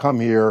wrong way to come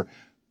here,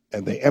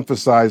 and they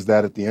emphasized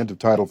that at the end of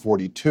Title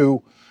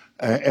 42.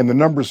 And the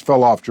numbers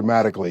fell off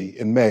dramatically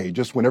in May,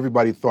 just when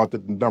everybody thought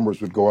that the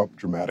numbers would go up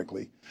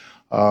dramatically.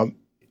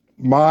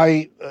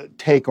 My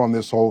take on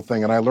this whole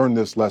thing, and I learned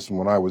this lesson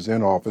when I was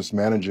in office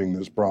managing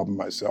this problem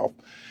myself,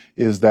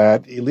 is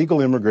that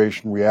illegal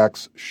immigration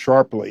reacts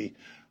sharply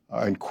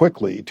and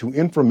quickly to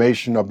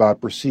information about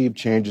perceived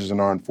changes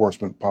in our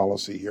enforcement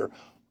policy here.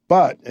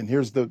 But, and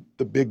here's the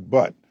big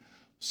but,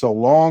 so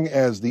long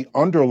as the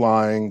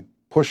underlying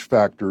push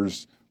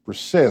factors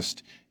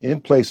persist in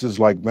places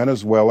like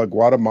Venezuela,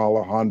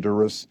 Guatemala,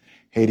 Honduras,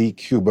 Haiti,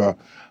 Cuba,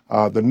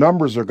 the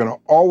numbers are going to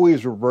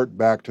always revert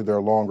back to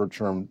their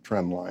longer-term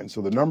trend line.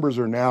 So the numbers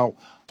are now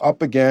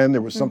up again.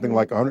 There was something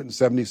like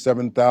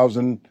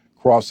 177,000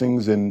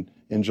 crossings in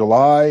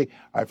July.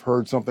 I've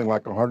heard something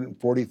like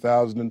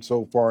 140,000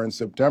 so far in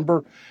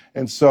September.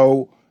 And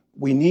so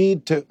we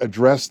need to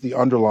address the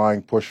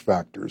underlying push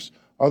factors.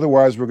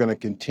 Otherwise, we're going to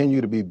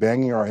continue to be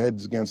banging our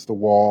heads against the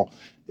wall,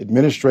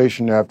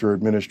 administration after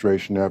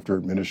administration after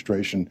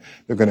administration.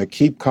 They're going to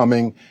keep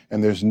coming,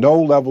 and there's no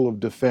level of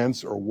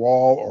defense or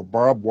wall or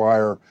barbed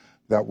wire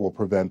that will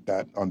prevent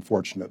that,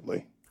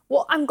 unfortunately.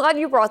 Well, I'm glad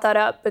you brought that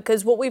up,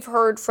 because what we've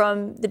heard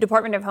from the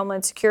Department of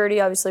Homeland Security,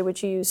 obviously,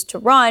 which you used to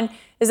run,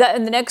 is that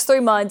in the next 3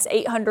 months,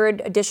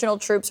 800 additional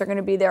troops are going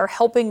to be there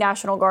helping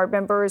National Guard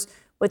members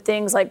with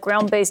things like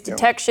ground-based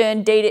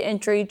detection, data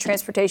entry,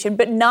 transportation,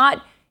 but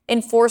not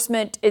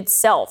enforcement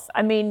itself.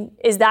 I mean,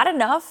 is that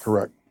enough?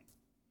 Correct.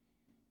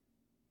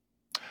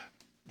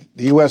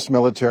 The U.S.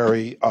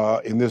 military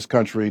in this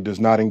country does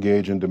not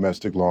engage in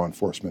domestic law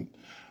enforcement.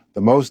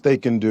 The most they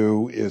can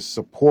do is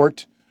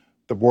support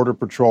the Border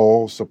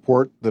Patrol,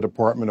 support the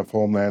Department of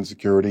Homeland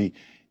Security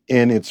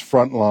in its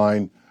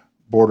frontline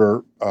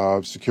border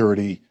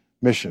security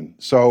mission.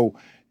 So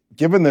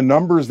given the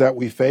numbers that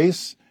we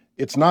face,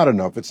 it's not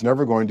enough. It's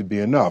never going to be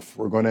enough.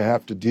 We're going to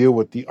have to deal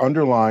with the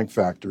underlying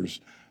factors.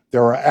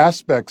 There are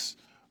aspects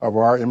of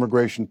our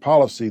immigration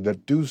policy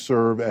that do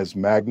serve as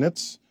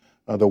magnets.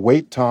 The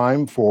wait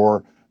time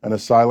for an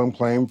asylum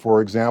claim,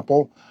 for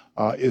example,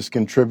 is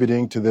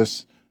contributing to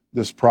this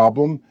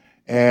problem.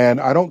 And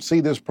I don't see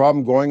this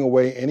problem going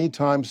away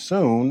anytime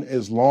soon,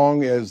 as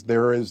long as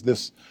there is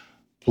this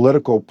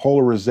political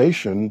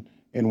polarization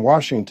in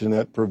Washington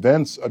that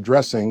prevents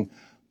addressing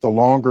the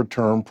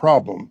longer-term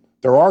problem.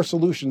 There are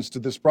solutions to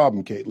this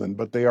problem, Caitlin,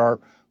 but they are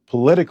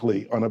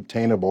politically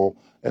unobtainable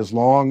as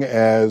long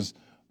as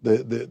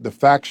the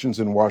factions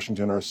in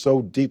Washington are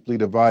so deeply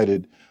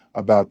divided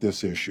about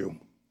this issue.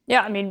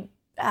 Yeah, I mean,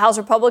 House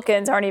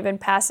Republicans aren't even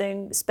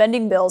passing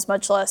spending bills,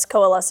 much less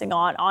coalescing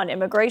on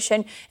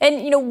immigration.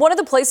 And, you know, one of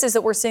the places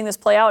that we're seeing this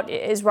play out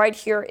is right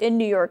here in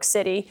New York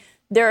City.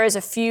 There is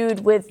a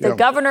feud with the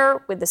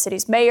governor, with the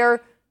city's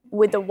mayor,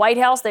 with the White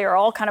House. They are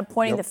all kind of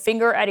pointing the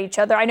finger at each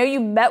other. I know you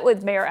met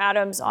with Mayor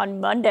Adams on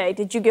Monday.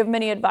 Did you give him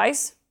any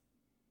advice?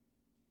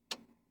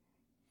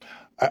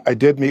 I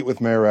did meet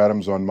with Mayor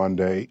Adams on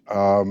Monday.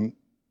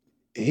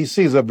 He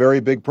sees a very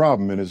big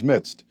problem in his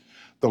midst.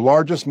 The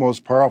largest,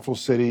 most powerful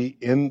city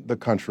in the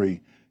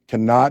country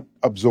cannot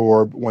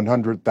absorb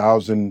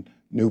 100,000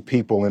 new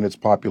people in its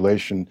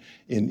population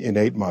in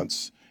 8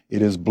 months.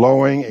 It is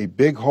blowing a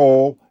big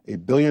hole,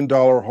 $1 billion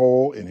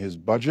hole in his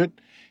budget.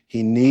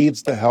 He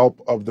needs the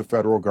help of the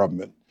federal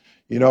government.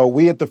 You know,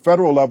 we at the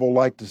federal level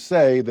like to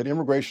say that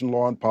immigration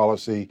law and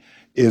policy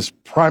is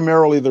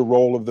primarily the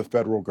role of the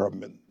federal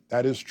government.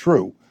 That is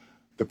true.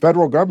 The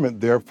federal government,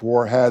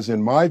 therefore, has,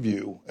 in my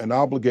view, an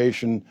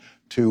obligation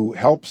to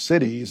help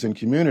cities and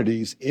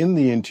communities in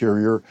the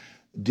interior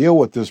deal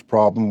with this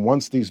problem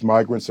once these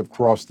migrants have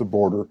crossed the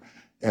border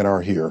and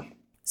are here.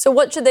 So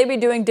what should they be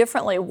doing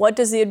differently? What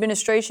does the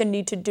administration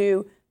need to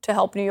do to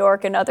help New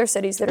York and other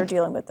cities that are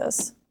dealing with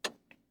this?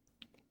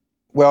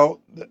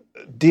 Well,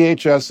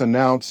 DHS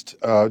announced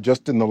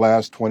just in the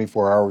last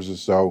 24 hours or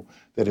so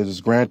that it is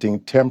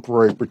granting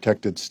temporary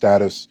protected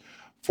status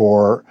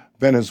for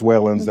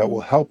Venezuelans that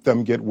will help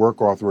them get work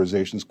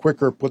authorizations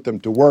quicker, put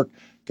them to work,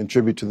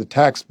 contribute to the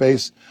tax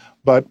base.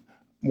 But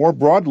more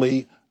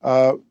broadly,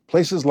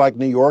 places like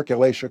New York,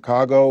 LA,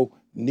 Chicago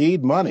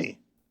need money.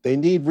 They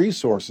need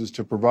resources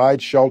to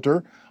provide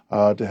shelter,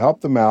 to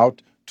help them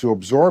out, to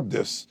absorb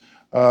this.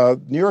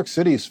 New York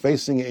City is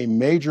facing a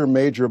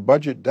major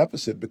budget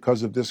deficit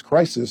because of this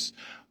crisis,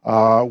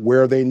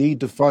 where they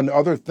need to fund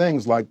other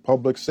things like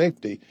public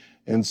safety.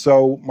 And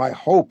so my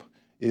hope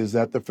is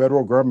that the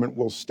federal government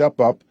will step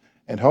up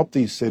and help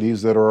these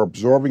cities that are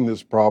absorbing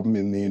this problem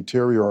in the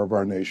interior of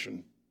our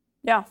nation.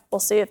 Yeah, we'll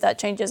see if that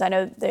changes. I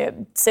know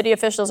the city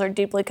officials are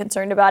deeply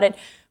concerned about it.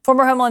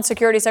 Former Homeland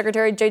Security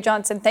Secretary Jay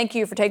Johnson, thank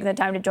you for taking the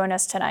time to join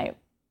us tonight.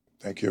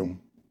 Thank you.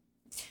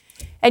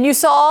 And you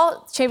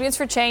saw Champions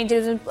for Change.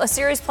 It was a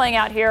series playing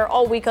out here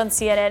all week on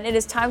CNN. It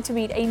is time to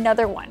meet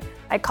another one.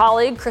 My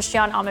colleague,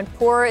 Christiane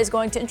Amanpour, is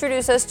going to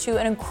introduce us to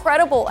an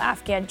incredible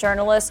Afghan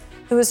journalist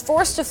who was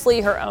forced to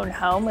flee her own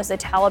home as the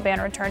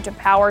Taliban returned to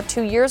power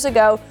 2 years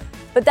ago.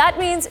 But that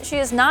means she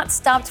has not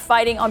stopped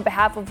fighting on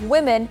behalf of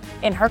women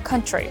in her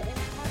country.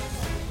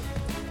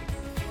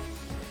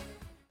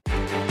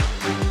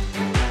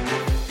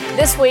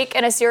 This week,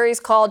 in a series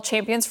called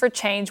Champions for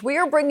Change, we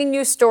are bringing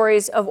you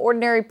stories of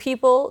ordinary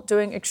people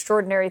doing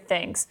extraordinary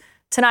things.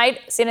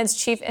 Tonight, CNN's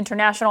chief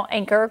international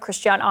anchor,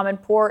 Christiane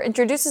Amanpour,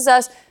 introduces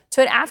us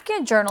to an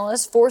Afghan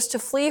journalist forced to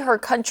flee her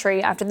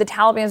country after the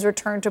Taliban's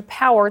return to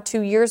power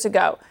 2 years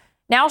ago.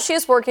 Now she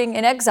is working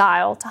in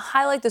exile to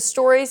highlight the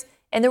stories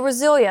and the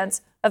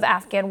resilience of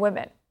Afghan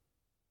women.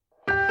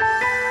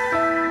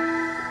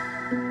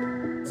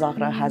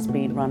 Zahra has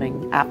been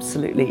running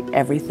absolutely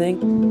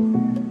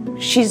everything.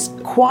 She's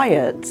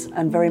quiet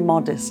and very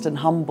modest and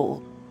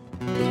humble,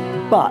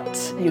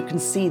 but you can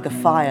see the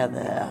fire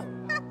there.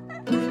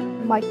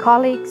 My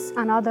colleagues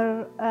and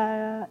other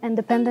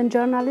independent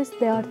journalists,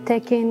 they are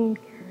taking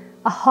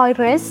a high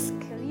risk.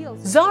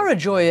 Zahra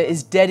Joya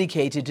is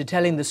dedicated to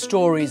telling the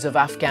stories of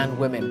Afghan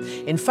women.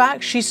 In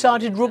fact, she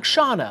started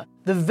Rukhsana,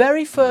 the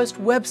very first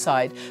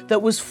website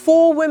that was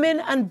for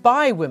women and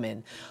by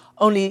women.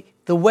 Only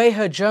the way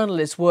her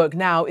journalists work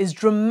now is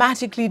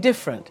dramatically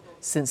different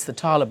since the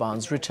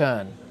Taliban's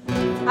return.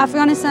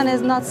 Afghanistan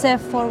is not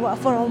safe for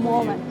a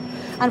woman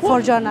and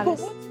for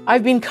journalists.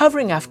 I've been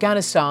covering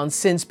Afghanistan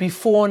since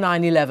before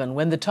 9/11,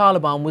 when the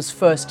Taliban was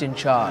first in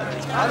charge.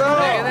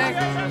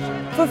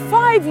 For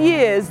 5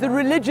 years, the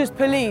religious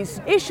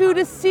police issued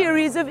a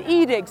series of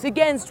edicts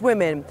against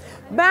women,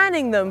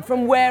 banning them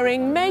from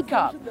wearing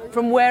makeup,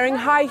 from wearing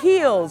high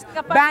heels,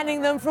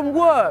 banning them from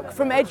work,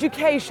 from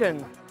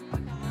education.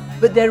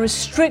 But their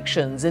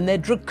restrictions and their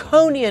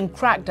draconian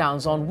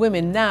crackdowns on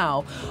women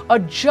now are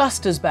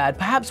just as bad,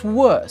 perhaps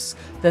worse,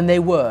 than they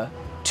were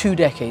 2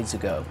 decades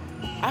ago.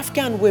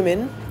 Afghan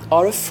women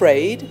are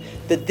afraid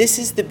that this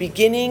is the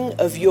beginning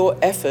of your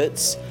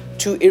efforts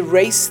to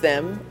erase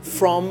them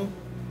from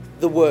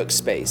the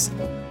workspace.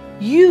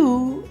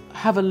 You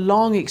have a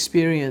long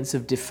experience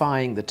of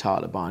defying the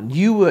Taliban.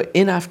 You were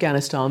in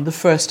Afghanistan the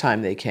first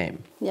time they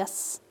came.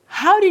 Yes.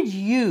 How did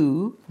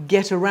you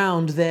get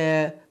around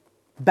their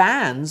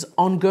bans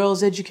on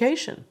girls'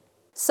 education?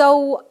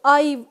 So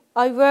I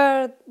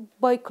wear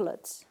boy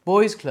clothes.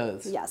 Boys'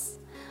 clothes? Yes,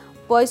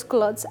 boys'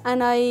 clothes.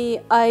 And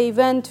I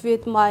went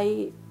with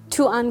my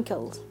 2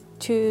 uncles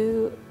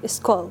to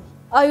school.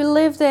 I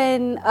lived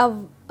in a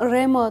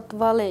remote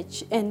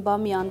village in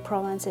Bamiyan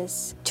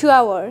provinces. 2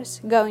 hours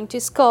going to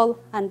school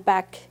and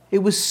back.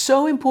 It was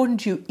so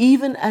important to you,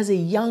 even as a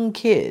young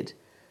kid,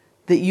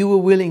 that you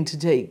were willing to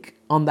take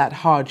on that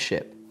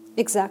hardship.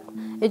 Exactly.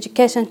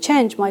 Education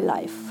changed my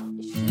life.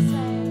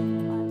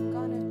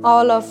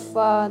 All of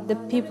the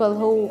people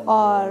who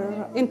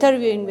are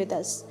interviewing with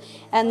us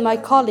and my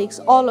colleagues,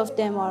 all of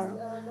them are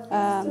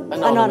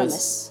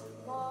anonymous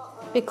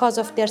because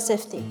of their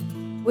safety.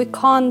 We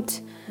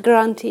can't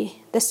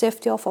guarantee the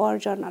safety of our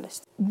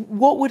journalists.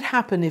 What would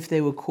happen if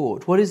they were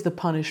caught? What is the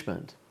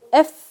punishment?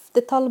 If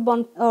the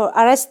Taliban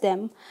arrest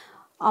them,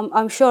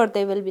 I'm sure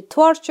they will be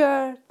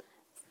tortured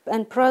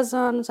in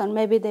prisons and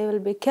maybe they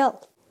will be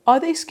killed. Are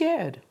they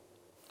scared?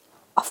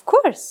 Of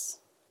course.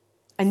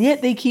 And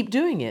yet they keep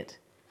doing it.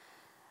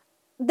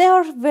 They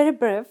are very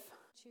brave.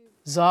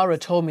 Zahra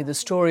told me the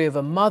story of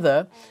a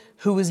mother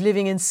who was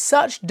living in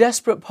such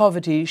desperate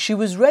poverty she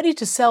was ready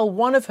to sell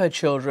one of her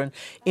children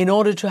in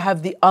order to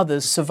have the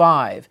others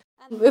survive.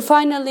 We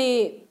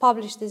finally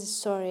published this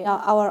story.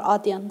 Our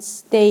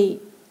audience, they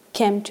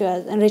came to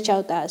us and reached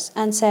out to us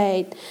and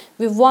said,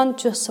 we want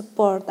to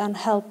support and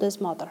help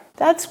this mother.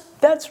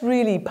 That's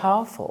really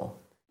powerful.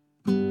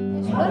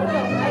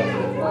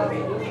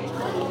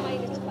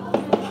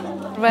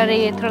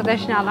 Very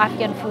traditional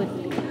Afghan food.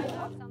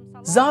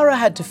 Zahra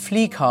had to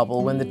flee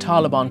Kabul when the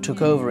Taliban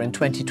took over in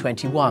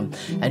 2021,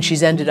 and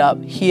she's ended up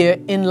here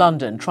in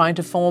London trying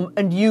to form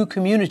a new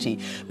community,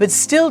 but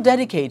still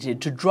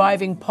dedicated to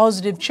driving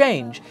positive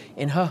change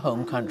in her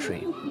home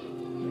country.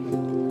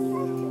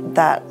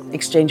 That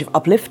exchange of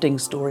uplifting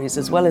stories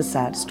as well as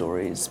sad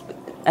stories,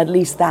 at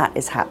least that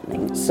is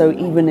happening. So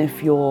even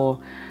if you're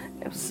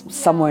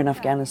somewhere in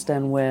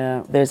Afghanistan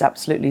where there's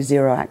absolutely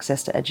zero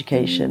access to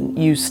education,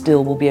 you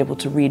still will be able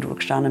to read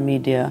Rukhsana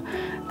media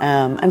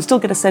and still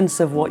get a sense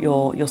of what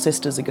your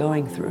sisters are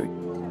going through.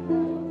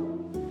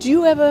 Do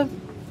you ever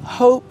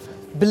hope,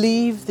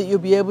 believe that you'll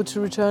be able to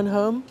return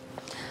home?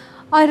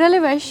 I really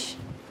wish.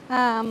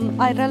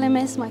 I really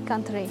miss my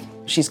country.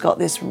 She's got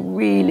this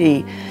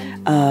really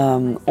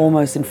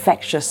almost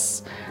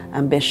infectious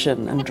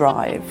ambition and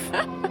drive.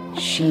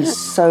 She's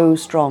so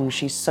strong,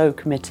 she's so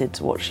committed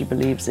to what she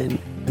believes in.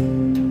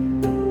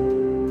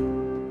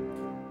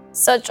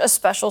 Such a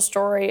special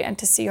story, and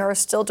to see her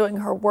still doing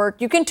her work.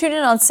 You can tune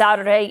in on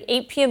Saturday,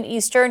 8 p.m.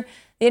 Eastern.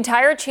 The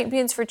entire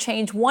Champions for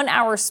Change 1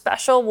 hour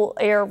special will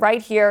air right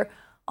here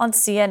on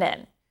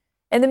CNN.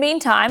 In the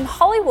meantime,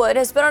 Hollywood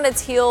has been on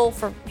its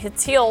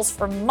heels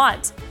for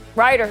months.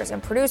 Writers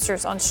and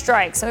producers on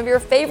strike, some of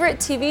your favorite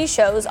TV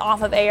shows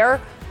off of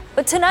air.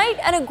 But tonight,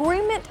 an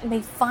agreement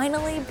may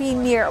finally be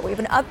near. We have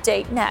an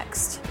update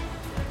next.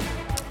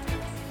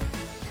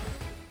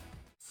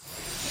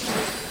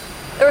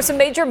 There were some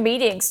major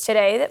meetings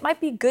today that might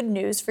be good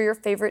news for your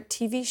favorite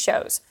TV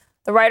shows.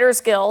 The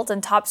Writers Guild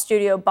and top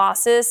studio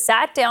bosses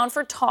sat down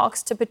for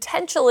talks to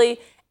potentially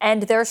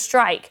end their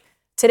strike.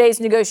 Today's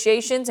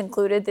negotiations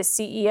included the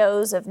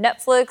CEOs of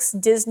Netflix,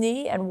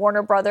 Disney, and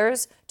Warner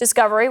Brothers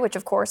Discovery, which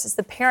of course is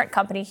the parent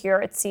company here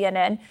at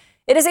CNN.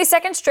 It is a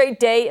second straight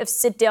day of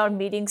sit-down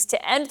meetings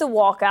to end the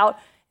walkout,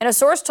 and a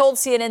source told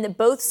CNN that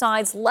both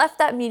sides left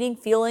that meeting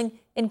feeling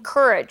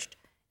encouraged.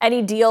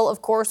 Any deal,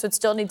 of course, would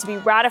still need to be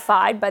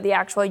ratified by the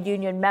actual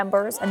union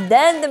members, and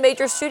then the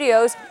major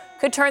studios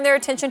could turn their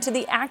attention to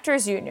the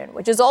Actors Union,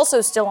 which is also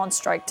still on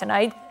strike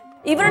tonight.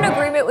 Even an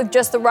agreement with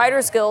just the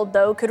Writers Guild,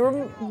 though, could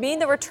mean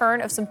the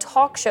return of some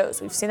talk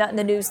shows. We've seen that in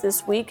the news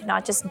this week,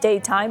 not just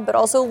daytime, but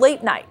also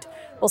late night.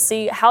 We'll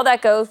see how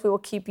that goes. We will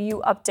keep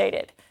you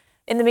updated.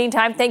 In the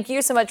meantime, thank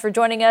you so much for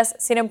joining us.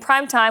 CNN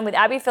Primetime with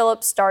Abby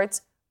Phillips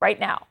starts right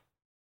now.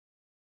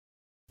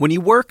 When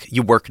you work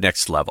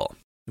next level.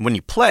 And when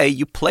you play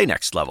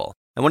next level.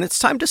 And when it's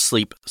time to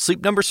sleep,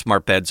 Sleep Number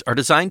smart beds are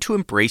designed to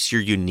embrace your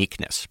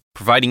uniqueness,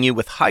 providing you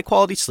with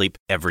high-quality sleep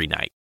every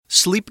night.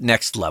 Sleep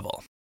next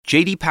level.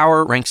 J.D.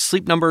 Power ranks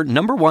Sleep Number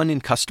 #1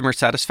 in customer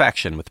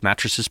satisfaction with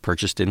mattresses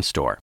purchased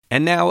in-store.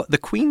 And now, the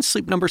Queen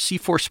Sleep Number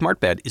C4 smart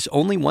bed is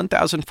only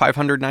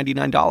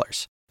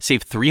 $1,599.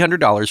 Save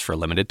 $300 for a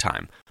limited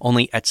time,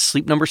 only at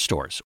Sleep Number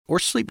stores or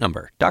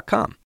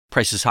sleepnumber.com.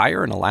 Prices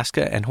higher in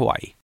Alaska and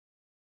Hawaii.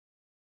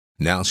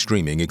 Now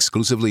streaming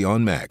exclusively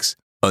on Max,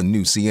 a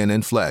new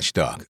CNN flash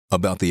doc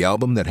about the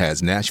album that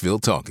has Nashville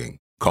talking,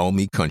 Call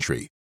Me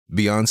Country.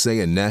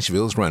 Beyoncé and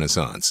Nashville's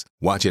Renaissance.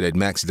 Watch it at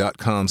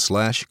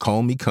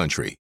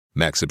max.com/callmecountry.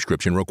 Max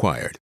subscription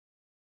required.